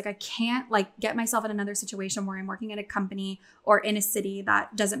 I was like, I can't like get myself in another situation where I'm working at a company or in a city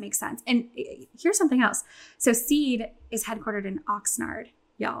that doesn't make sense. And here's something else. So Seed is headquartered in Oxnard.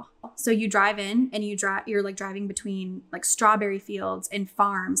 Y'all. So you drive in and you're like driving between like strawberry fields and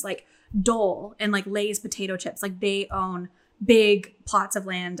farms like Dole and like Lay's potato chips. Like they own big plots of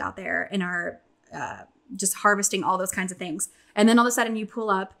land out there and are just harvesting all those kinds of things. And then all of a sudden you pull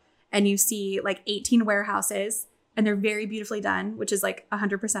up and you see like 18 warehouses and they're very beautifully done, which is like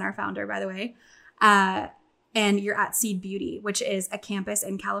 100% our founder, by the way. And you're at Seed Beauty, which is a campus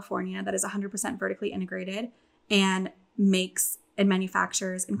in California that is 100% vertically integrated and makes and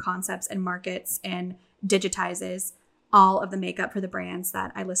manufactures and concepts and markets and digitizes all of the makeup for the brands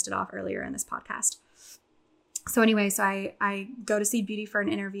that I listed off earlier in this podcast. So anyway, so I go to Seed Beauty for an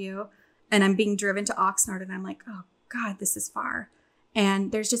interview and I'm being driven to Oxnard and I'm like, oh God, this is far.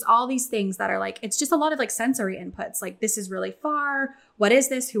 And there's just all these things that are like, it's just a lot of like sensory inputs. Like, this is really far. What is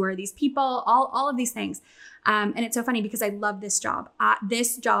this? Who are these people? All of these things. And it's so funny because I love this job.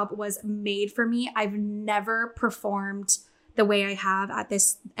 This job was made for me. I've never performed the way I have at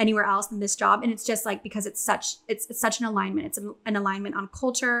this anywhere else in this job. And it's just like, because it's such an alignment. It's an alignment on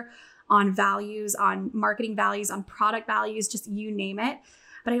culture, on values, on marketing values, on product values, just you name it.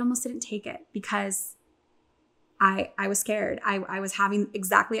 But I almost didn't take it because I was scared. I was having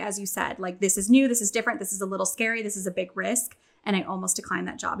exactly as you said, like, this is new, this is different, this is a little scary, this is a big risk. And I almost declined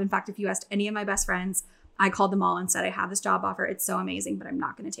that job. In fact, if you asked any of my best friends, I called them all and said, I have this job offer. It's so amazing, but I'm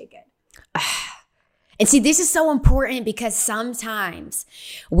not going to take it. And see, this is so important because sometimes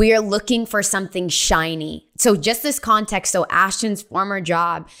we are looking for something shiny. So just this context, so Ashton's former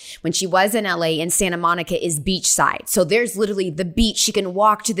job when she was in LA in Santa Monica is beachside. So there's literally the beach. She can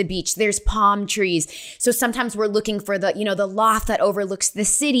walk to the beach. There's palm trees. So sometimes we're looking for the, you know, the loft that overlooks the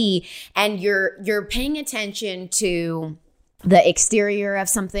city, and you're paying attention to the exterior of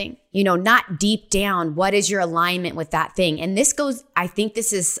something, you know, not deep down. What is your alignment with that thing? And this goes, I think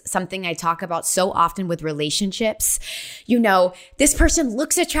this is something I talk about so often with relationships. You know, this person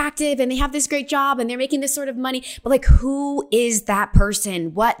looks attractive and they have this great job and they're making this sort of money, but like, who is that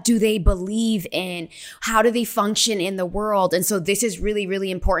person? What do they believe in? How do they function in the world? And so this is really,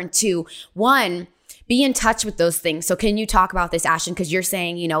 really important to, one, be in touch with those things. So can you talk about this, Ashton? Because you're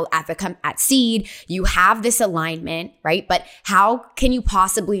saying, you know, at Seed, you have this alignment, right? But how can you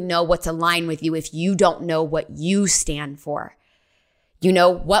possibly know what's aligned with you if you don't know what you stand for? You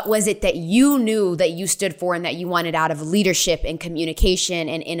know, what was it that you knew that you stood for and that you wanted out of leadership and communication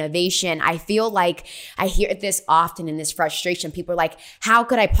and innovation? I feel like I hear this often in this frustration. People are like, how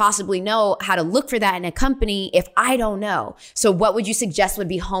could I possibly know how to look for that in a company if I don't know? So what would you suggest would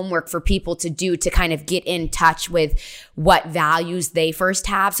be homework for people to do to kind of get in touch with what values they first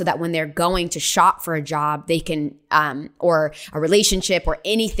have so that when they're going to shop for a job, they can, or a relationship or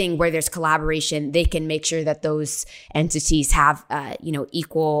anything where there's collaboration, they can make sure that those entities have, you know,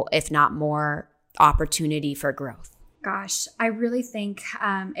 equal, if not more, opportunity for growth? Gosh, I really think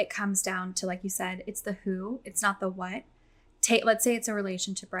it comes down to, like you said, it's the who, it's not the what. Let's say it's a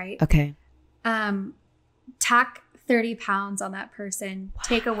relationship, right? Okay. Tack 30 pounds on that person. Wow.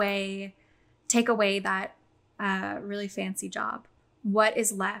 Take away that really fancy job. What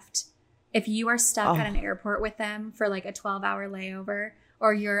is left? If you are stuck at an airport with them for like a 12-hour layover,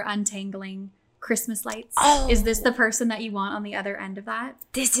 or you're untangling Christmas lights, is this the person that you want on the other end of that?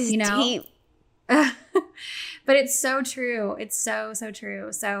 This is, you know, deep. But it's so true. It's so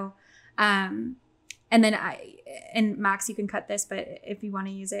true. So, and then and Max, you can cut this, but if you want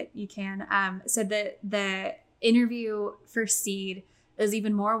to use it, you can. So the interview for Seed is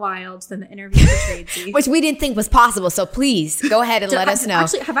even more wild than the interview for Tradesy. Which we didn't think was possible. So please go ahead and let us know.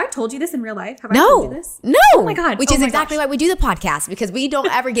 Actually, have I told you this in real life? Have I told you this? No. Oh my God. Which is exactly why we do the podcast, because we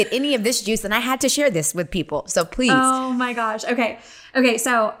don't ever get any of this juice. And I had to share this with people. So please. Oh my gosh. Okay.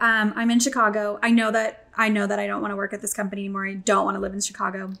 So I'm in Chicago. I know that I don't want to work at this company anymore. I don't want to live in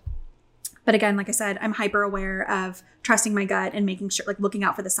Chicago. But again, like I said, I'm hyper aware of trusting my gut and making sure, like looking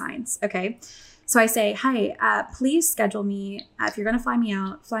out for the signs. Okay. So I say, hi, please schedule me. If you're going to fly me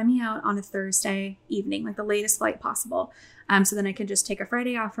out on a Thursday evening, like the latest flight possible. So then I can just take a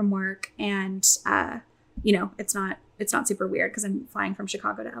Friday off from work, and, you know, it's not super weird because I'm flying from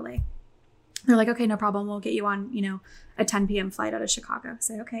Chicago to LA. They're like, okay, no problem. We'll get you on, you know, a 10 p.m. flight out of Chicago. I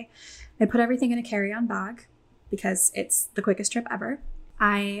say, okay. I put everything in a carry-on bag because it's the quickest trip ever.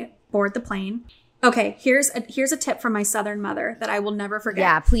 I board the plane. Okay, here's a tip from my Southern mother that I will never forget.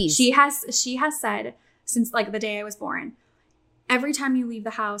 Yeah, please. She has said since like the day I was born, every time you leave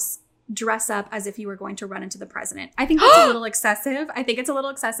the house, dress up as if you were going to run into the president. I think that's a little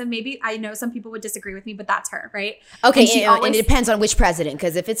excessive. Maybe I know some people would disagree with me, but that's her, right? Okay, and it depends on which president,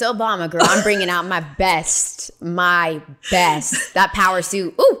 because if it's Obama, girl, I'm bringing out my best. That power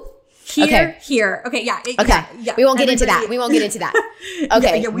suit. Ooh. Here. Okay, yeah. Okay. Yeah. We won't get into that.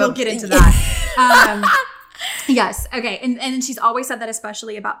 Okay. We'll get into that. Yes. Okay. And then she's always said that,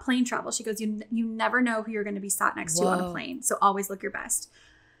 especially about plane travel. She goes, you never know who you're going to be sat next to on a plane. So always look your best.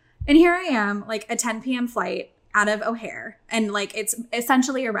 And here I am, like a 10 p.m. flight out of O'Hare. And like, it's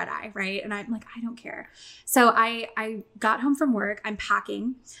essentially a red eye, right? And I'm like, I don't care. So I got home from work. I'm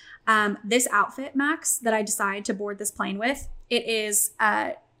packing. This outfit, Max, that I decide to board this plane with, it is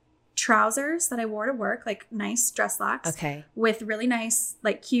trousers that I wore to work, like nice dress slacks, okay, with really nice,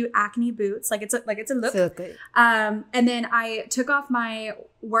 like cute Acne boots, like it's a look. So good. And then I took off my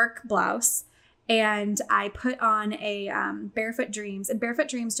work blouse and I put on a Barefoot Dreams. And Barefoot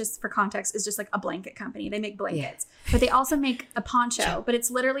Dreams, just for context, is just like a blanket company. They make blankets, but they also make a poncho. But it's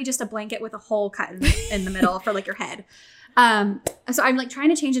literally just a blanket with a hole cut in the middle for like your head. So I'm like trying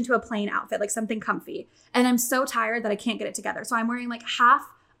to change into a plain outfit, like something comfy, and I'm so tired that I can't get it together. So I'm wearing like half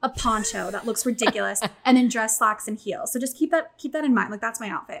a poncho that looks ridiculous, and then dress slacks and heels. So just keep that in mind. Like that's my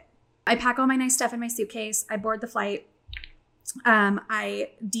outfit. I pack all my nice stuff in my suitcase. I board the flight. I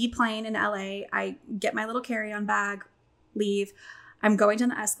deplane in LA. I get my little carry-on bag, leave. I'm going down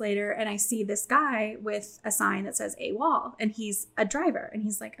the escalator and I see this guy with a sign that says AWOL, and he's a driver, and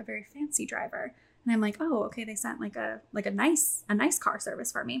he's like a very fancy driver. And I'm like, oh, okay. They sent like a nice car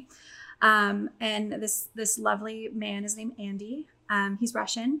service for me. And this lovely man is named Andy. He's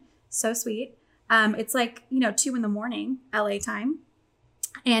Russian, so sweet. It's like, 2 a.m, LA time.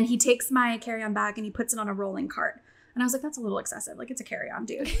 And he takes my carry-on bag and he puts it on a rolling cart. And I was like, that's a little excessive. Like, it's a carry-on,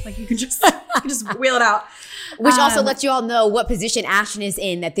 dude. Like, you can just wheel it out. Which also lets you all know what position Ashton is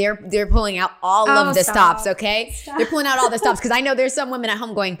in, that they're pulling out all of the stops, okay? Stop. They're pulling out all the stops. Because I know there's some women at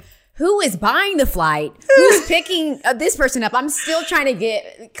home going, who is buying the flight? Who's picking this person up? I'm still trying to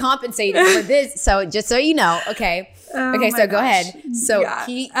get compensated for this. So just so you know, okay. Okay, so go ahead. So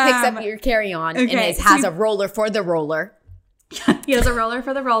he picks up your carry-on and has a roller for the roller. He has a roller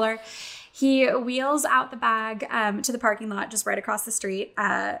for the roller. He wheels out the bag to the parking lot just right across the street.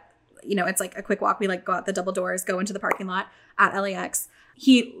 It's like a quick walk. We like go out the double doors, go into the parking lot at LAX.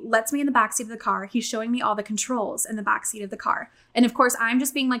 He lets me in the backseat of the car. He's showing me all the controls in the backseat of the car. And of course, I'm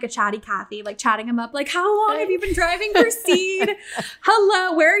just being like a chatty Cathy, like chatting him up, like, how long have you been driving for Seed?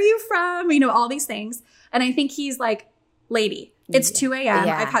 Hello, where are you from? All these things. And I think he's like, lady, it's 2 a.m.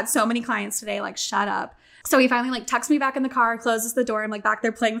 I've had so many clients today, like, shut up. So he finally like tucks me back in the car, closes the door. I'm like back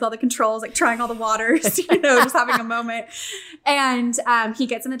there playing with all the controls, like trying all the waters, just having a moment. And he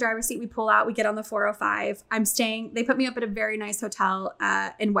gets in the driver's seat. We pull out, we get on the 405. They put me up at a very nice hotel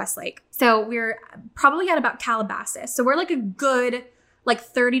in Westlake. So we're probably at about Calabasas. So we're like a good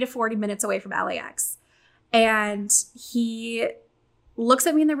 30 to 40 minutes away from LAX. And he looks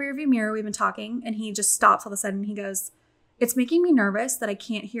at me in the rearview mirror. We've been talking and he just stops all of a sudden. He goes, it's making me nervous that I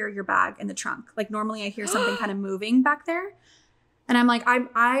can't hear your bag in the trunk. Like normally I hear something kind of moving back there. And I'm like,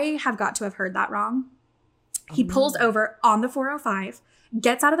 I have got to have heard that wrong. He pulls over on the 405,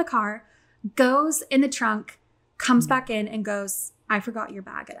 gets out of the car, goes in the trunk, comes back in and goes, I forgot your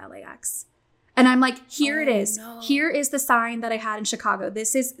bag at LAX. And I'm like, here it is. No. Here is the sign that I had in Chicago.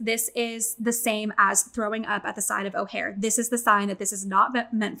 This is the same as throwing up at the side of O'Hare. This is the sign that this is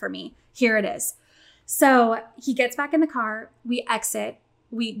not meant for me. Here it is. So he gets back in the car, we exit,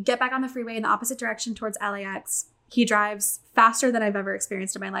 we get back on the freeway in the opposite direction towards LAX. He drives faster than I've ever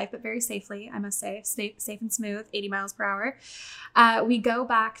experienced in my life, but very safely, I must say, safe and smooth, 80 miles per hour. We go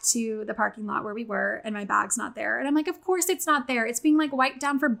back to the parking lot where we were and my bag's not there. And I'm like, of course it's not there. It's being like wiped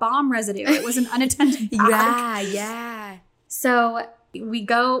down for bomb residue. It was an unattended bag. Yeah. So we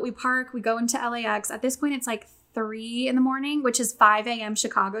park, we go into LAX. At this point, it's like 3 a.m, which is 5 a.m.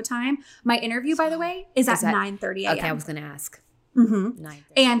 Chicago time. My interview, by the way, is at 9:30 a.m. Okay, I was going to ask. Mm-hmm.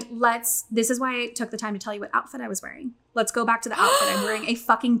 And this is why I took the time to tell you what outfit I was wearing. Let's go back to the outfit. I'm wearing a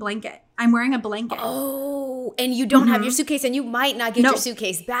fucking blanket. I'm wearing a blanket. Oh, and you don't have your suitcase and you might not get your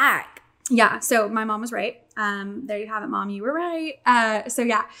suitcase back. Yeah. So my mom was right. There you have it, Mom. You were right.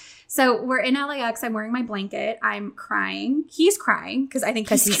 So we're in LAX. I'm wearing my blanket. I'm crying. He's crying because I think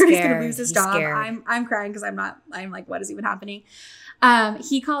he's scared he's going to lose his job. I'm crying because I'm like, what is even happening?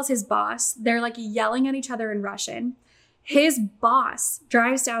 He calls his boss. They're like yelling at each other in Russian. His boss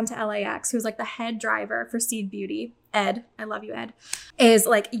drives down to LAX, who's like the head driver for Seed Beauty. Ed, I love you, Ed, is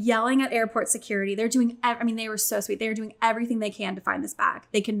like yelling at airport security. They were so sweet. They were doing everything they can to find this bag.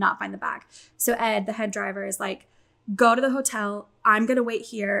 They could not find the bag. So Ed, the head driver, is like, go to the hotel. I'm going to wait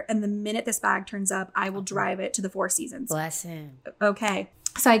here. And the minute this bag turns up, I will drive it to the Four Seasons. Bless him. Okay.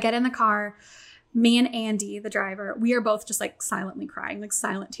 So I get in the car. Me and Andy, the driver, we are both just like silently crying, like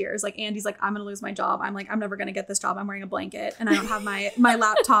silent tears. Like Andy's like, I'm going to lose my job. I'm like, I'm never going to get this job. I'm wearing a blanket and I don't have my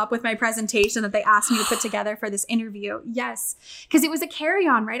laptop with my presentation that they asked me to put together for this interview. Yes. Because it was a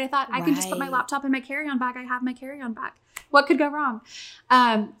carry-on, right? I thought I can just put my laptop in my carry-on bag. I have my carry-on bag. What could go wrong?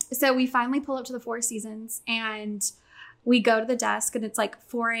 So we finally pull up to the Four Seasons and we go to the desk and it's like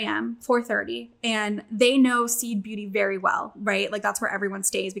 4 a.m., 4:30. And they know Seed Beauty very well, right? Like that's where everyone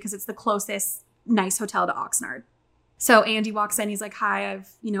stays because it's the closest nice hotel to Oxnard. So Andy walks in, he's like, hi,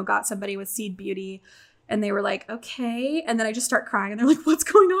 I've, got somebody with Seed Beauty. And they were like, okay. And then I just start crying and they're like, what's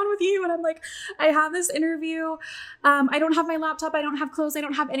going on with you? And I'm like, I have this interview. I don't have my laptop. I don't have clothes. I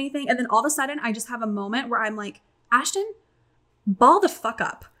don't have anything. And then all of a sudden I just have a moment where I'm like, Ashton, ball the fuck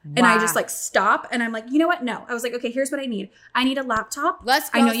up. Wow. And I just like stop and I'm like, you know what? No. I was like, okay, here's what I need. I need a laptop.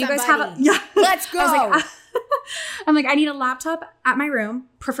 Let's go. I know you guys have Let's go. I'm like, I need a laptop at my room,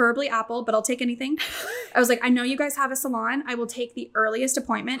 preferably Apple, but I'll take anything. I was like, I know you guys have a salon. I will take the earliest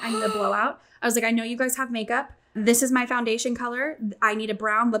appointment. I need a blowout. I was like, I know you guys have makeup. This is my foundation color. I need a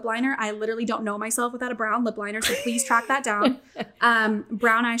brown lip liner. I literally don't know myself without a brown lip liner, so please track that down.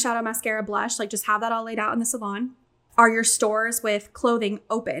 Brown eyeshadow, mascara, blush, like just have that all laid out in the salon. Are your stores with clothing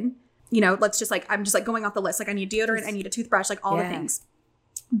open? Let's just like, I'm just like going off the list. Like I need deodorant, I need a toothbrush, like all the things.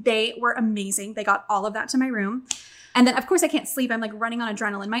 They were amazing. They got all of that to my room. And then of course I can't sleep. I'm like running on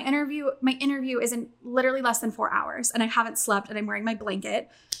adrenaline. My interview is in literally less than 4 hours and I haven't slept and I'm wearing my blanket.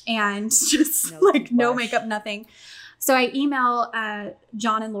 and just no makeup, nothing. So I email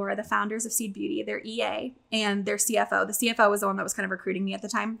John and Laura, the founders of Seed Beauty, their EA and their CFO. The CFO was the one that was kind of recruiting me at the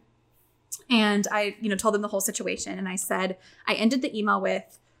time. And I, told them the whole situation. And I said, I ended the email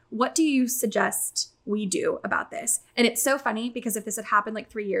with, what do you suggest we do about this? And it's so funny because if this had happened like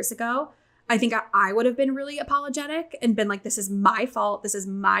 3 years ago, I think I would have been really apologetic and been like, this is my fault. This is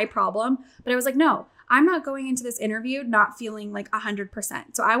my problem. But I was like, no, I'm not going into this interview not feeling like 100%.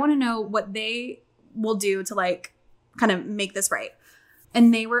 So I want to know what they will do to like kind of make this right.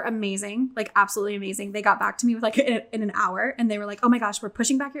 And they were amazing, like absolutely amazing. They got back to me with like in an hour and they were like, oh my gosh, we're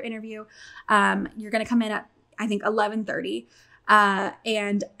pushing back your interview. You're going to come in at, I think, 11:30.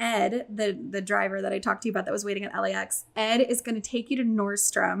 And Ed, the driver that I talked to you about that was waiting at LAX, Ed is going to take you to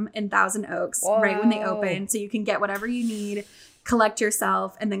Nordstrom in Thousand Oaks right when they open. So you can get whatever you need, collect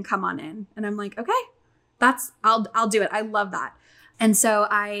yourself, and then come on in. And I'm like, okay, I'll do it. I love that. And so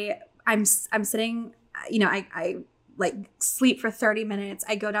I'm sitting, I like sleep for 30 minutes.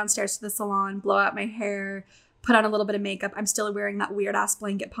 I go downstairs to the salon, blow out my hair, put on a little bit of makeup. I'm still wearing that weird ass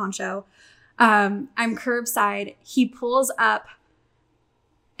blanket poncho. I'm curbside. He pulls up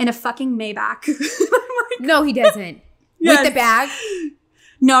in a fucking Maybach. Like, no, he doesn't. Yes. With the bag?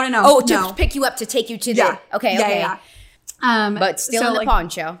 No. Oh, to pick you up to take you to the... Okay. Yeah. But still in the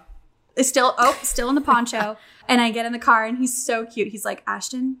poncho. Still in the poncho. And I get in the car and he's so cute. He's like,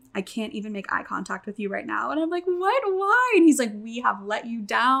 Ashton, I can't even make eye contact with you right now. And I'm like, what? Why? And he's like, we have let you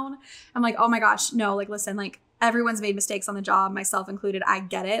down. I'm like, oh my gosh, no, like, listen, like everyone's made mistakes on the job, myself included. I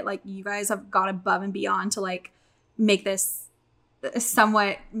get it. Like you guys have gone above and beyond to like make this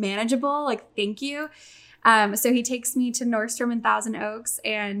somewhat manageable. Like, thank you. So he takes me to Nordstrom in Thousand Oaks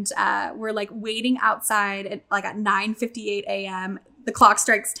and we're like waiting outside at 9:58 a.m. The clock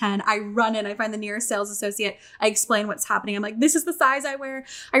strikes 10. I run in. I find the nearest sales associate. I explain what's happening. I'm like, this is the size I wear.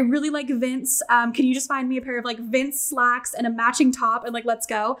 I really like Vince. Can you just find me a pair of like Vince slacks and a matching top and like, let's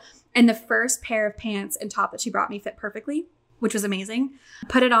go. And the first pair of pants and top that she brought me fit perfectly, which was amazing.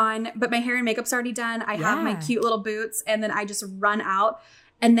 Put it on, but my hair and makeup's already done. I have my cute little boots and then I just run out.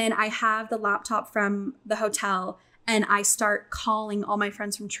 And then I have the laptop from the hotel and I start calling all my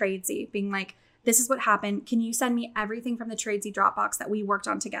friends from Tradesy being like, this is what happened. Can you send me everything from the Tradesy Dropbox that we worked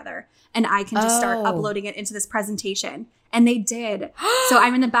on together? And I can just start uploading it into this presentation. And they did. So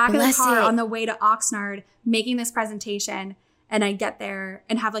I'm in the back of the car on the way to Oxnard making this presentation. And I get there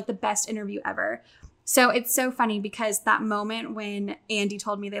and have like the best interview ever. So it's so funny because that moment when Andy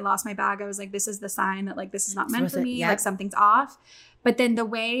told me they lost my bag, I was like, this is the sign that like, this is not meant for me. Like something's off. But then the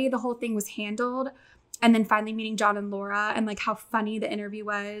way the whole thing was handled, and then finally meeting John and Laura and like how funny the interview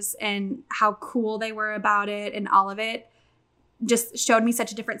was and how cool they were about it and all of it just showed me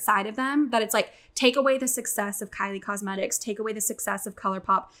such a different side of them that it's like, take away the success of Kylie Cosmetics, take away the success of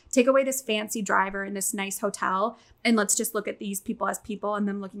ColourPop, take away this fancy driver in this nice hotel, and let's just look at these people as people and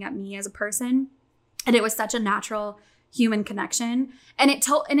them looking at me as a person. And it was such a natural human connection. And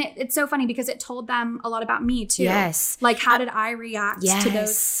it's so funny because it told them a lot about me too. Yes. Like, how did I react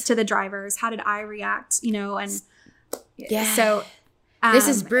to the drivers? How did I react, and so this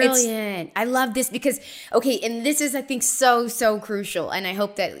is brilliant. I love this because, okay, and this is, I think, so, so crucial. And I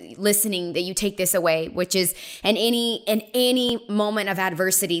hope that listening, that you take this away, which is in any moment of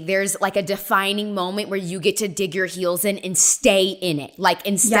adversity, there's like a defining moment where you get to dig your heels in and stay in it. Like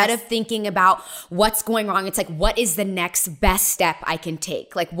instead of thinking about what's going wrong, it's like, what is the next best step I can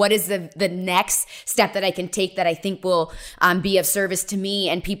take? Like, what is the next step that I can take that I think will be of service to me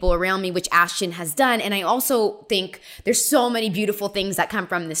and people around me, which Ashton has done. And I also think there's so many beautiful things that come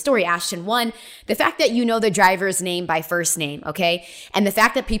from this story, Ashton. One, the fact that you know the driver's name by first name, okay? And the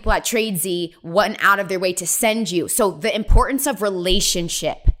fact that people at Tradesy went out of their way to send you. So the importance of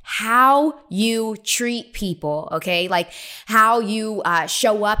relationship, how you treat people, okay? Like how you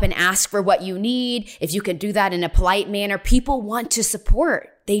show up and ask for what you need. If you can do that in a polite manner, people want to support.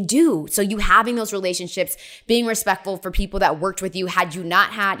 They do. So you having those relationships, being respectful for people that worked with you. Had you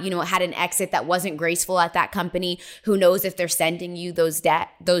not had an exit that wasn't graceful at that company, who knows if they're sending you those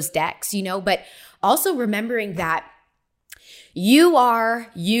decks, but also remembering that you are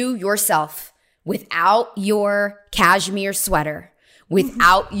you yourself without your cashmere sweater,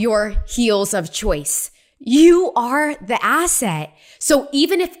 without your heels of choice. You are the asset. So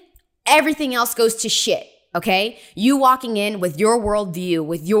even if everything else goes to shit, okay, you walking in with your worldview,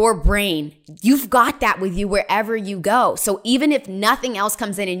 with your brain, you've got that with you wherever you go. So even if nothing else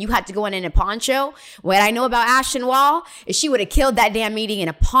comes in and you had to go in a poncho, what I know about Ashton Wall is she would have killed that damn meeting in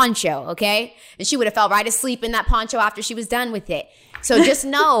a poncho, okay? And she would have fell right asleep in that poncho after she was done with it. So just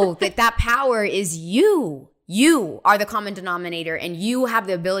know that power is you. You are the common denominator and you have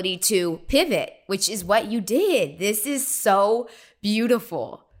the ability to pivot, which is what you did. This is so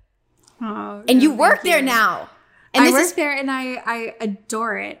beautiful. Oh, and you work there now. And I work there and I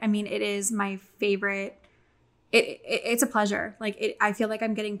adore it. I mean, it is my favorite. It's a pleasure. Like I feel like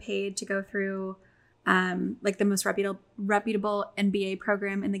I'm getting paid to go through like the most reputable MBA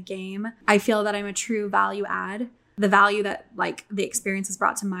program in the game. I feel that I'm a true value add. The value that like the experience has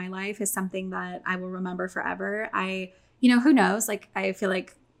brought to my life is something that I will remember forever. Who knows? Like I feel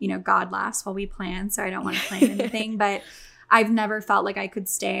like, God laughs while we plan. So I don't want to plan anything, but I've never felt like I could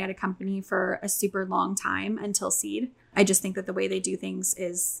stay at a company for a super long time until Seed. I just think that the way they do things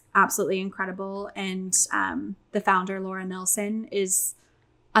is absolutely incredible. And the founder, Laura Nelson, is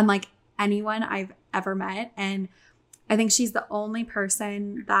unlike anyone I've ever met. And I think she's the only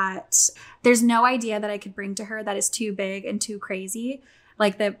person that there's no idea that I could bring to her that is too big and too crazy.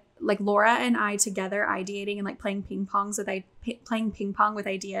 Like Laura and I together ideating and like playing ping pong with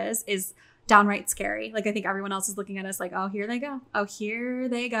ideas is downright scary. Like I think everyone else is looking at us like, oh, here they go. Oh, here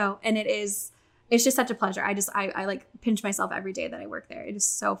they go. And it's just such a pleasure. I like pinch myself every day that I work there. It is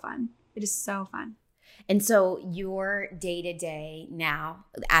so fun. It is so fun. And so your day-to-day now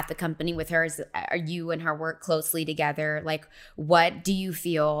at the company with her, are you and her work closely together? Like, what do you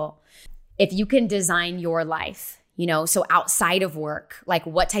feel if you can design your life, so outside of work, like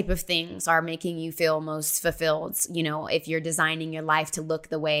what type of things are making you feel most fulfilled? If you're designing your life to look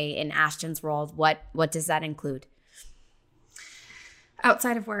the way in Ashton's world, what does that include?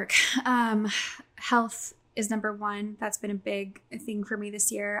 Outside of work, health is number one. That's been a big thing for me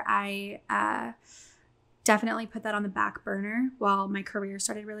this year. I definitely put that on the back burner while my career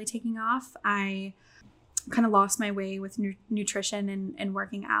started really taking off. I kind of lost my way with nutrition and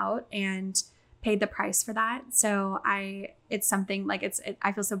working out and paid the price for that. So it's something like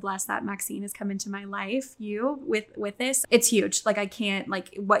I feel so blessed that Maxine has come into my life, with this. It's huge. Like I can't,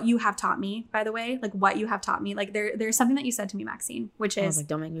 like what you have taught me, by the way, like what you have taught me, like there's something that you said to me, Maxine, which is, I was like,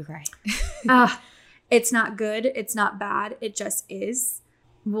 don't make me cry. It's not good. It's not bad. It just is.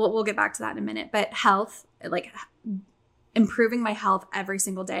 We'll get back to that in a minute, but health, like improving my health every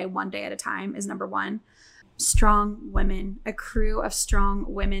single day, one day at a time is number one. Strong women, a crew of strong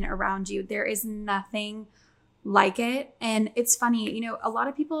women around you. There is nothing like it. And it's funny, a lot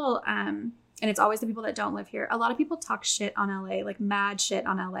of people, and it's always the people that don't live here. A lot of people talk shit on LA, like mad shit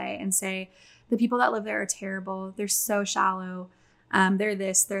on LA, and say the people that live there are terrible. They're so shallow. They're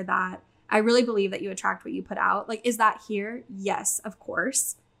this, they're that. I really believe that you attract what you put out. Like, is that here? Yes, of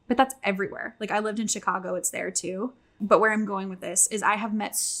course. But that's everywhere. Like I lived in Chicago, it's there too. But where I'm going with this is I have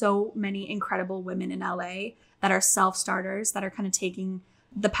met so many incredible women in LA that are self-starters, that are kind of taking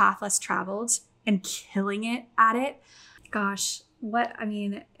the path less traveled and killing it at it. Gosh, but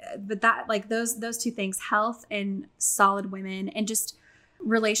that, like those two things, health and solid women, and just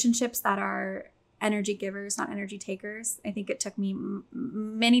relationships that are energy givers, not energy takers. I think it took me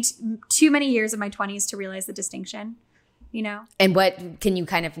too many years of my 20s to realize the distinction, And what can you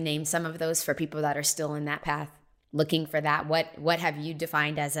kind of name some of those for people that are still in that path? Looking for that, what have you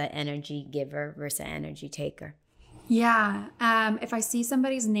defined as an energy giver versus an energy taker? Yeah. If I see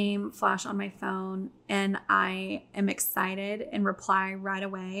somebody's name flash on my phone and I am excited and reply right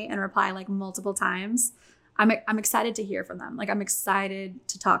away and reply like multiple times, I'm excited to hear from them. Like I'm excited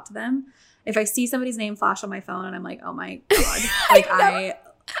to talk to them. If I see somebody's name flash on my phone and I'm like, oh my God, like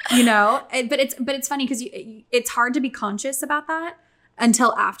but it's funny because it's hard to be conscious about that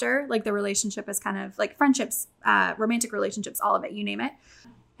until after, like the relationship is kind of like friendships, romantic relationships, all of it, you name it.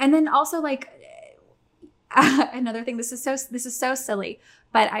 And then also like another thing, this is so silly,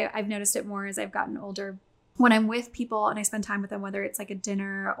 but I've noticed it more as I've gotten older. When I'm with people and I spend time with them, whether it's like a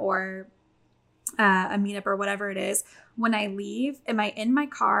dinner or a meetup or whatever it is, when I leave, am I in my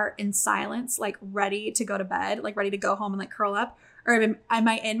car in silence, like ready to go to bed, like ready to go home and like curl up? Or am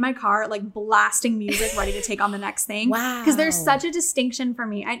I in my car like blasting music, ready to take on the next thing? Wow. Because there's such a distinction for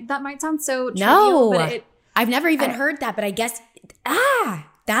me. That might sound so trivial, but I've never even heard that, but I guess,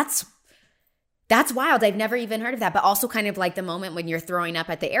 that's wild. I've never even heard of that. But also kind of like the moment when you're throwing up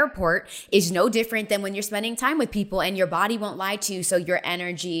at the airport is no different than when you're spending time with people and your body won't lie to you. So your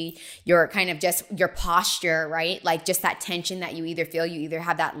energy, your kind of just your posture, right? Like just that tension that you either feel, you either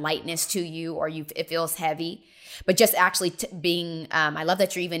have that lightness to you or it feels heavy. But just actually being, I love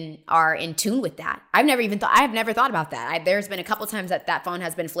that you even are in tune with that. I have never thought about that. There's been a couple times that phone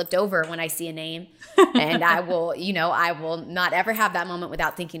has been flipped over when I see a name and I will not ever have that moment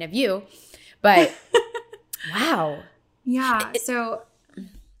without thinking of you. But wow. Yeah. So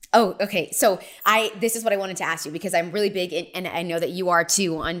Oh, okay. So this is what I wanted to ask you, because I'm really big and I know that you are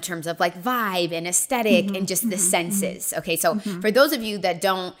too, in terms of like vibe and aesthetic and just the senses. Okay. So for those of you that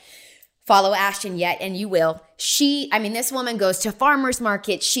don't follow Ashton yet, and you will, this woman goes to farmers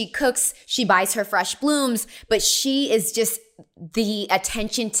market, she cooks, she buys her fresh blooms, but she is just, the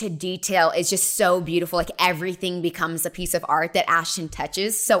attention to detail is just so beautiful. Like everything becomes a piece of art that Ashton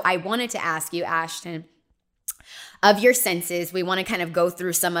touches. So I wanted to ask you, Ashton, of your senses, we want to kind of go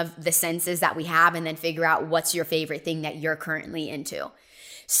through some of the senses that we have and then figure out what's your favorite thing that you're currently into.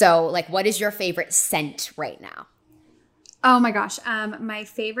 So like, what is your favorite scent right now? Oh my gosh. My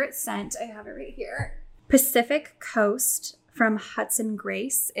favorite scent, I have it right here. Pacific Coast from Hudson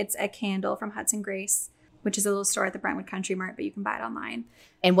Grace. It's a candle from Hudson Grace, which is a little store at the Brentwood Country Mart, but you can buy it online.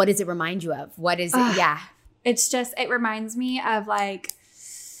 And what does it remind you of? What is it? Yeah. It reminds me of like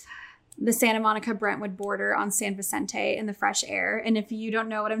the Santa Monica Brentwood border on San Vicente in the fresh air. And if you don't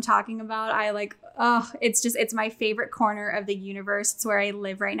know what I'm talking about, it's my favorite corner of the universe. It's where I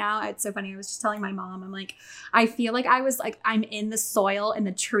live right now. It's so funny. I was just telling my mom, I'm like, I feel like I'm in the soil and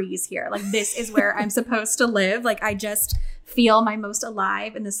the trees here. Like this is where I'm supposed to live. Like I just feel my most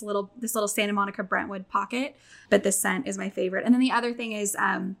alive in this little Santa Monica Brentwood pocket. But this scent is my favorite. And then the other thing is,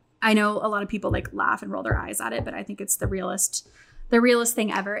 I know a lot of people like laugh and roll their eyes at it, but I think it's the realest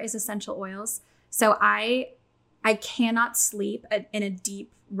thing ever is essential oils. So I cannot sleep in a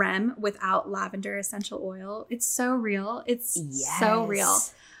deep REM without lavender essential oil. It's so real. It's so real.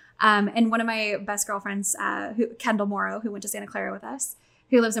 And one of my best girlfriends, Kendall Morrow, who went to Santa Clara with us,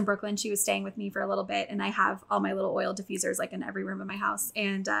 who lives in Brooklyn, she was staying with me for a little bit, and I have all my little oil diffusers like in every room of my house.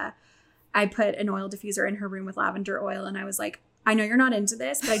 And I put an oil diffuser in her room with lavender oil, and I was like, I know you're not into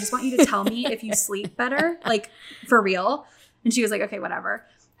this, but I just want you to tell me if you sleep better, like for real. And she was like, okay, whatever.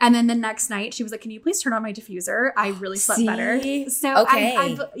 And then the next night she was like, can you please turn on my diffuser? I really slept better. So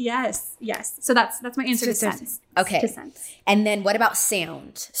okay. Yes. So that's my answer to scents. Okay. To scents. And then what about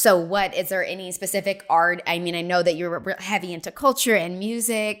sound? So is there any specific art? I mean, I know that you're heavy into culture and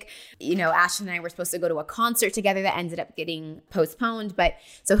music. You know, Ashton and I were supposed to go to a concert together that ended up getting postponed. But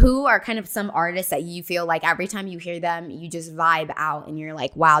so who are kind of some artists that you feel like every time you hear them, you just vibe out and you're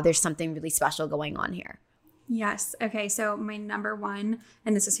like, wow, there's something really special going on here? Yes. Okay. So my number one,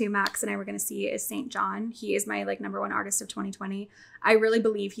 and this is who Max and I were going to see, is St. John. He is my number one artist of 2020. I really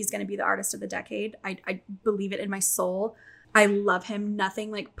believe he's going to be the artist of the decade. I believe it in my soul. I love him.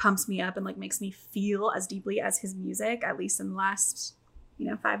 Nothing pumps me up and makes me feel as deeply as his music, at least in the last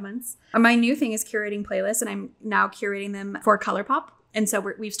 5 months. My new thing is curating playlists, and I'm now curating them for ColourPop. And so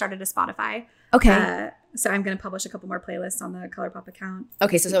we've started a Spotify. Okay. So I'm going to publish a couple more playlists on the ColourPop account.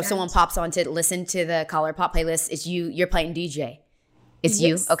 Okay, so if someone pops on to listen to the ColourPop playlist, you're playing DJ. It's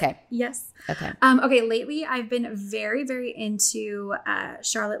yes. you? Okay. Yes. Okay. Okay, lately I've been very, very into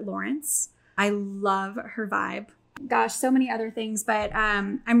Charlotte Lawrence. I love her vibe. Gosh, so many other things, but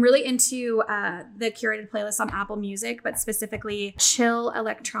I'm really into the curated playlist on Apple Music, but specifically chill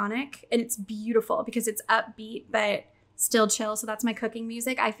electronic. And it's beautiful because it's upbeat, but still chill. So that's my cooking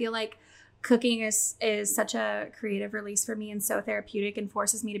music. I feel like cooking is such a creative release for me and so therapeutic and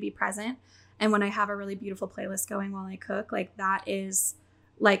forces me to be present. And when I have a really beautiful playlist going while I cook, that is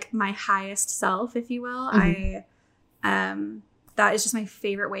my highest self, if you will. Mm-hmm. That is just my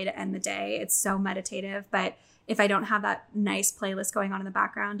favorite way to end the day. It's so meditative, but if I don't have that nice playlist going on in the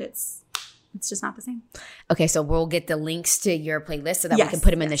background, it's just not the same. Okay, so we'll get the links to your playlist so that we can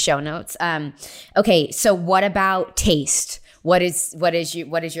put them in the show notes. Okay, so what about taste? What is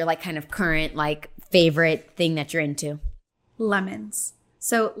your kind of current favorite thing that you're into? Lemons.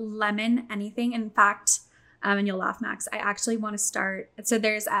 So lemon anything. In fact, and you'll laugh, Max, I actually want to start. So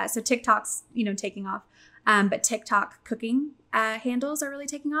there's so TikTok's taking off, but TikTok cooking handles are really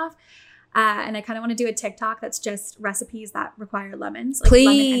taking off. And I kind of want to do a TikTok that's just recipes that require lemons.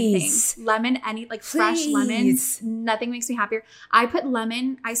 Please. Lemon anything. Fresh lemons. Nothing makes me happier.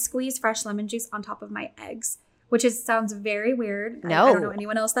 I squeeze fresh lemon juice on top of my eggs, which sounds very weird. No. I don't know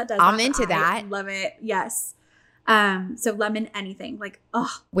anyone else that does that. I'm into that. I love it. Yes. So lemon anything.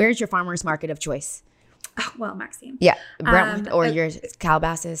 Where's your farmer's market of choice? Oh, well, Maxine. Yeah. Brentwood or your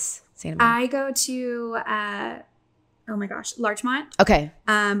Calabasas, Santa Monica. I go to, Larchmont. Okay.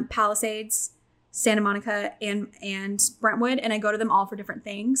 Palisades, Santa Monica, and Brentwood. And I go to them all for different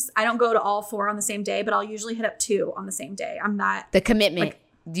things. I don't go to all 4 on the same day, but I'll usually hit up 2 on the same day. I'm that. The commitment.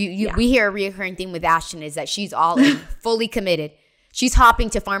 We hear a reoccurring theme with Ashton is that she's all in, fully committed. She's hopping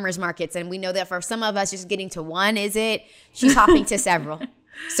to farmers markets, and we know that for some of us, just getting to one is it. She's hopping to several.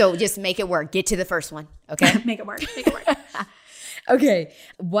 So just make it work. Get to the first one, okay? Make it work. Okay.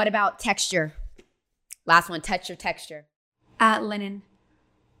 What about texture? Last one, touch or texture? Linen.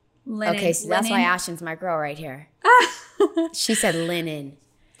 Linen. Okay, so that's why Ashton's my girl right here. She said linen.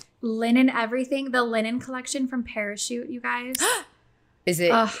 Linen everything. The linen collection from Parachute, you guys.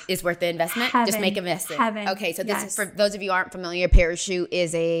 Is worth the investment? Heaven. Just make a miss. Heaven. Okay, so this is for those of you who aren't familiar. Parachute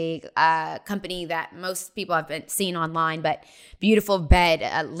is a company that most people have been seen online, but beautiful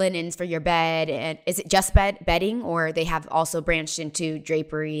bed linens for your bed. And is it just bedding, or they have also branched into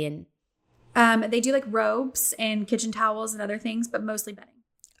drapery and? They do like robes and kitchen towels and other things, but mostly bedding.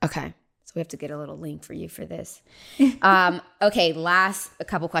 Okay. So we have to get a little link for you for this. Okay, last a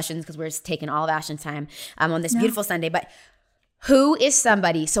couple questions because we're just taking all of Ashton's time on this beautiful Sunday. But who is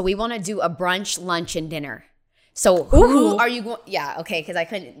somebody? So we want to do a brunch, lunch, and dinner. So who are you going? Yeah, okay, because I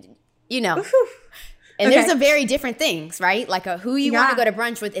couldn't, And there's a very different things, right? Like who you want to go to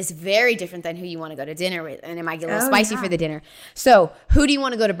brunch with is very different than who you want to go to dinner with. And it might get a little spicy for the dinner. So who do you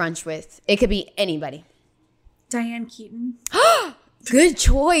want to go to brunch with? It could be anybody. Diane Keaton. Good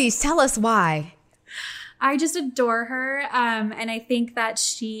choice. Tell us why. I just adore her. And I think that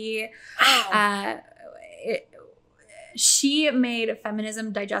she made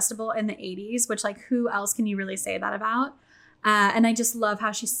feminism digestible in the 80s, which like who else can you really say that about? And I just love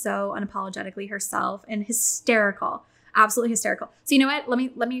how she's so unapologetically herself and hysterical, absolutely hysterical. So you know what?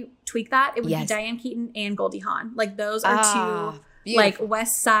 Let me tweak that. It would be Diane Keaton and Goldie Hawn. Like those are two like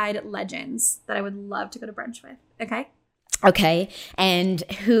West Side legends that I would love to go to brunch with. Okay. And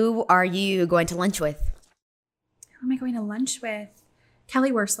who are you going to lunch with? Who am I going to lunch with?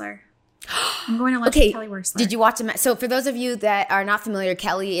 Kelly Wearstler. I'm going to lunch with Kelly Wearstler. Did you watch them? So for those of you that are not familiar,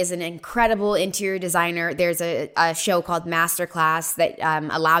 Kelly is an incredible interior designer. There's a show called Masterclass that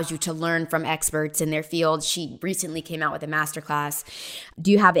allows you to learn from experts in their field. She recently came out with a masterclass.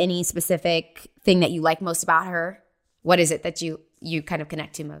 Do you have any specific thing that you like most about her? What is it that you kind of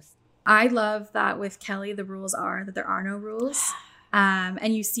connect to most? I love that with Kelly, the rules are that there are no rules.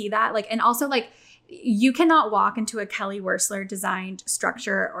 And you see that and also you cannot walk into a Kelly Wearstler designed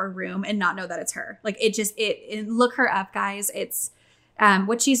structure or room and not know that it's her. Look her up, guys. It's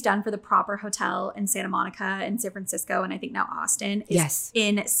what she's done for the Proper Hotel in Santa Monica and San Francisco, and I think now Austin is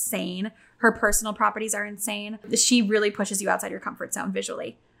insane. Her personal properties are insane. She really pushes you outside your comfort zone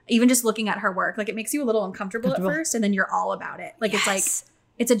visually. Even just looking at her work, it makes you a little uncomfortable at first, and then you're all about it.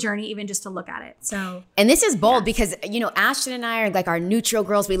 It's a journey even just to look at it. So, and this is bold because, Ashton and I are our neutral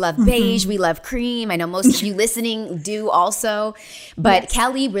girls. We love beige. We love cream. I know most of you listening do also. But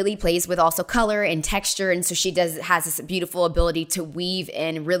Kelly really plays with also color and texture. And so she has this beautiful ability to weave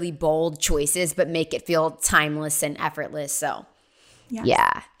in really bold choices, but make it feel timeless and effortless. So,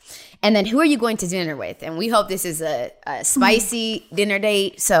 yeah. And then who are you going to dinner with? And we hope this is a spicy dinner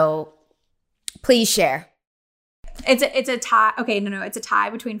date. So please share. It's a tie. Okay, no. It's a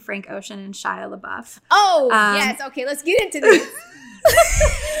tie between Frank Ocean and Shia LaBeouf. Oh, yes. Okay, let's get into this.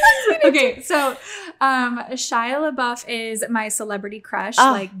 Okay, so Shia LaBeouf is my celebrity crush,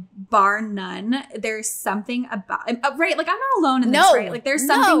 bar none. There's something about right, I'm not alone in this, right? There's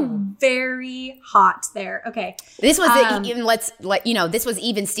something very hot there. Okay, this was this was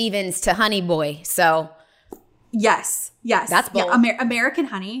even Stevens to Honey Boy, so. Yes. That's bold. Yeah, American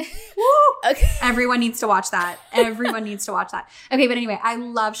Honey. Woo! Okay. Everyone needs to watch that. Okay, but anyway, I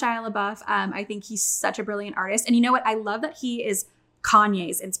love Shia LaBeouf. I think he's such a brilliant artist. And you know what? I love that he is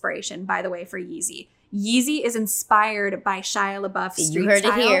Kanye's inspiration, by the way, for Yeezy. Yeezy is inspired by Shia LaBeouf's street You heard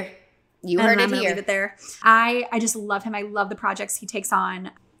style. it here. I'm gonna leave it there. I just love him. I love the projects he takes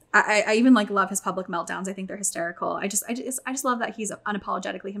on. I even love his public meltdowns. I think they're hysterical. I just love that he's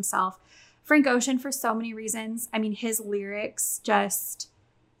unapologetically himself. Frank Ocean for so many reasons. I mean, his lyrics just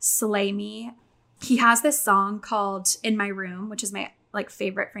slay me. He has this song called In My Room, which is my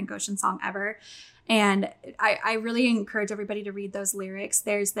favorite Frank Ocean song ever. And I really encourage everybody to read those lyrics.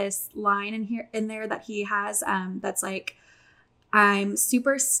 There's this line in there that he has that's I'm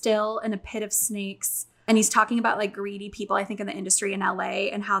super still in a pit of snakes. And he's talking about greedy people, I think, in the industry in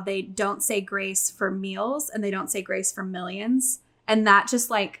LA and how they don't say grace for meals and they don't say grace for millions. And that just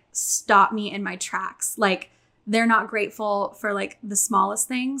stopped me in my tracks. They're not grateful for the smallest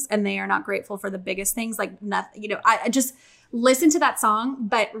things and they are not grateful for the biggest things. Nothing, I just listen to that song,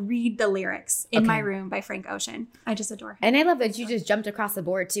 but read the lyrics. In My Room by Frank Ocean. I just adore him. And I love that you just jumped across the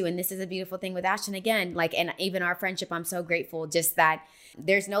board too. And this is a beautiful thing with Ashton again, and even our friendship, I'm so grateful just that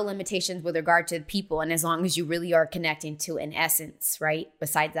there's no limitations with regard to people. And as long as you really are connecting to an essence, right?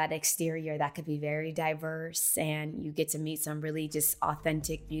 Besides that exterior, that could be very diverse and you get to meet some really just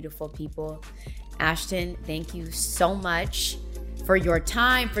authentic, beautiful people. Ashton, thank you so much for your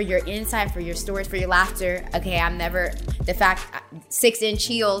time, for your insight, for your stories, for your laughter. Okay, 6-inch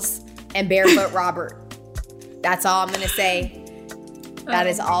heels and barefoot Robert. That's all I'm going to say. That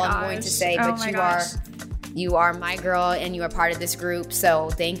is all I'm going to say. But you are my girl and you are part of this group. So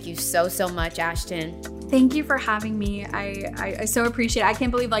thank you so much, Ashton. Thank you for having me. I so appreciate it. I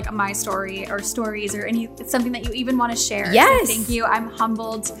can't believe like my story or stories or it's something that you even want to share. Yes. So thank you. I'm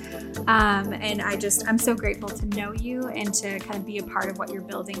humbled. And I'm so grateful to know you and to kind of be a part of what you're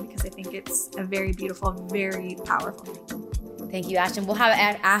building, because I think it's a very beautiful, very powerful thing. Thank you, Ashton. We'll have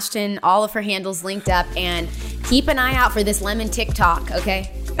Ashton, all of her handles linked up, and keep an eye out for this lemon TikTok,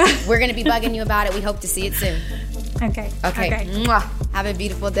 okay? We're going to be bugging you about it. We hope to see it soon. Okay. Mwah. Have a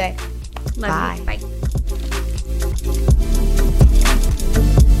beautiful day. Love you. Bye.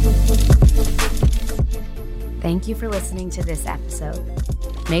 Thank you for listening to this episode.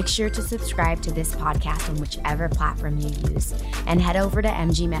 Make sure to subscribe to this podcast on whichever platform you use, and head over to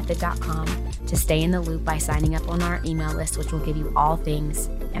mgmethod.com to stay in the loop by signing up on our email list, which will give you all things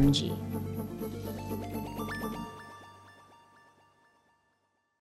MG.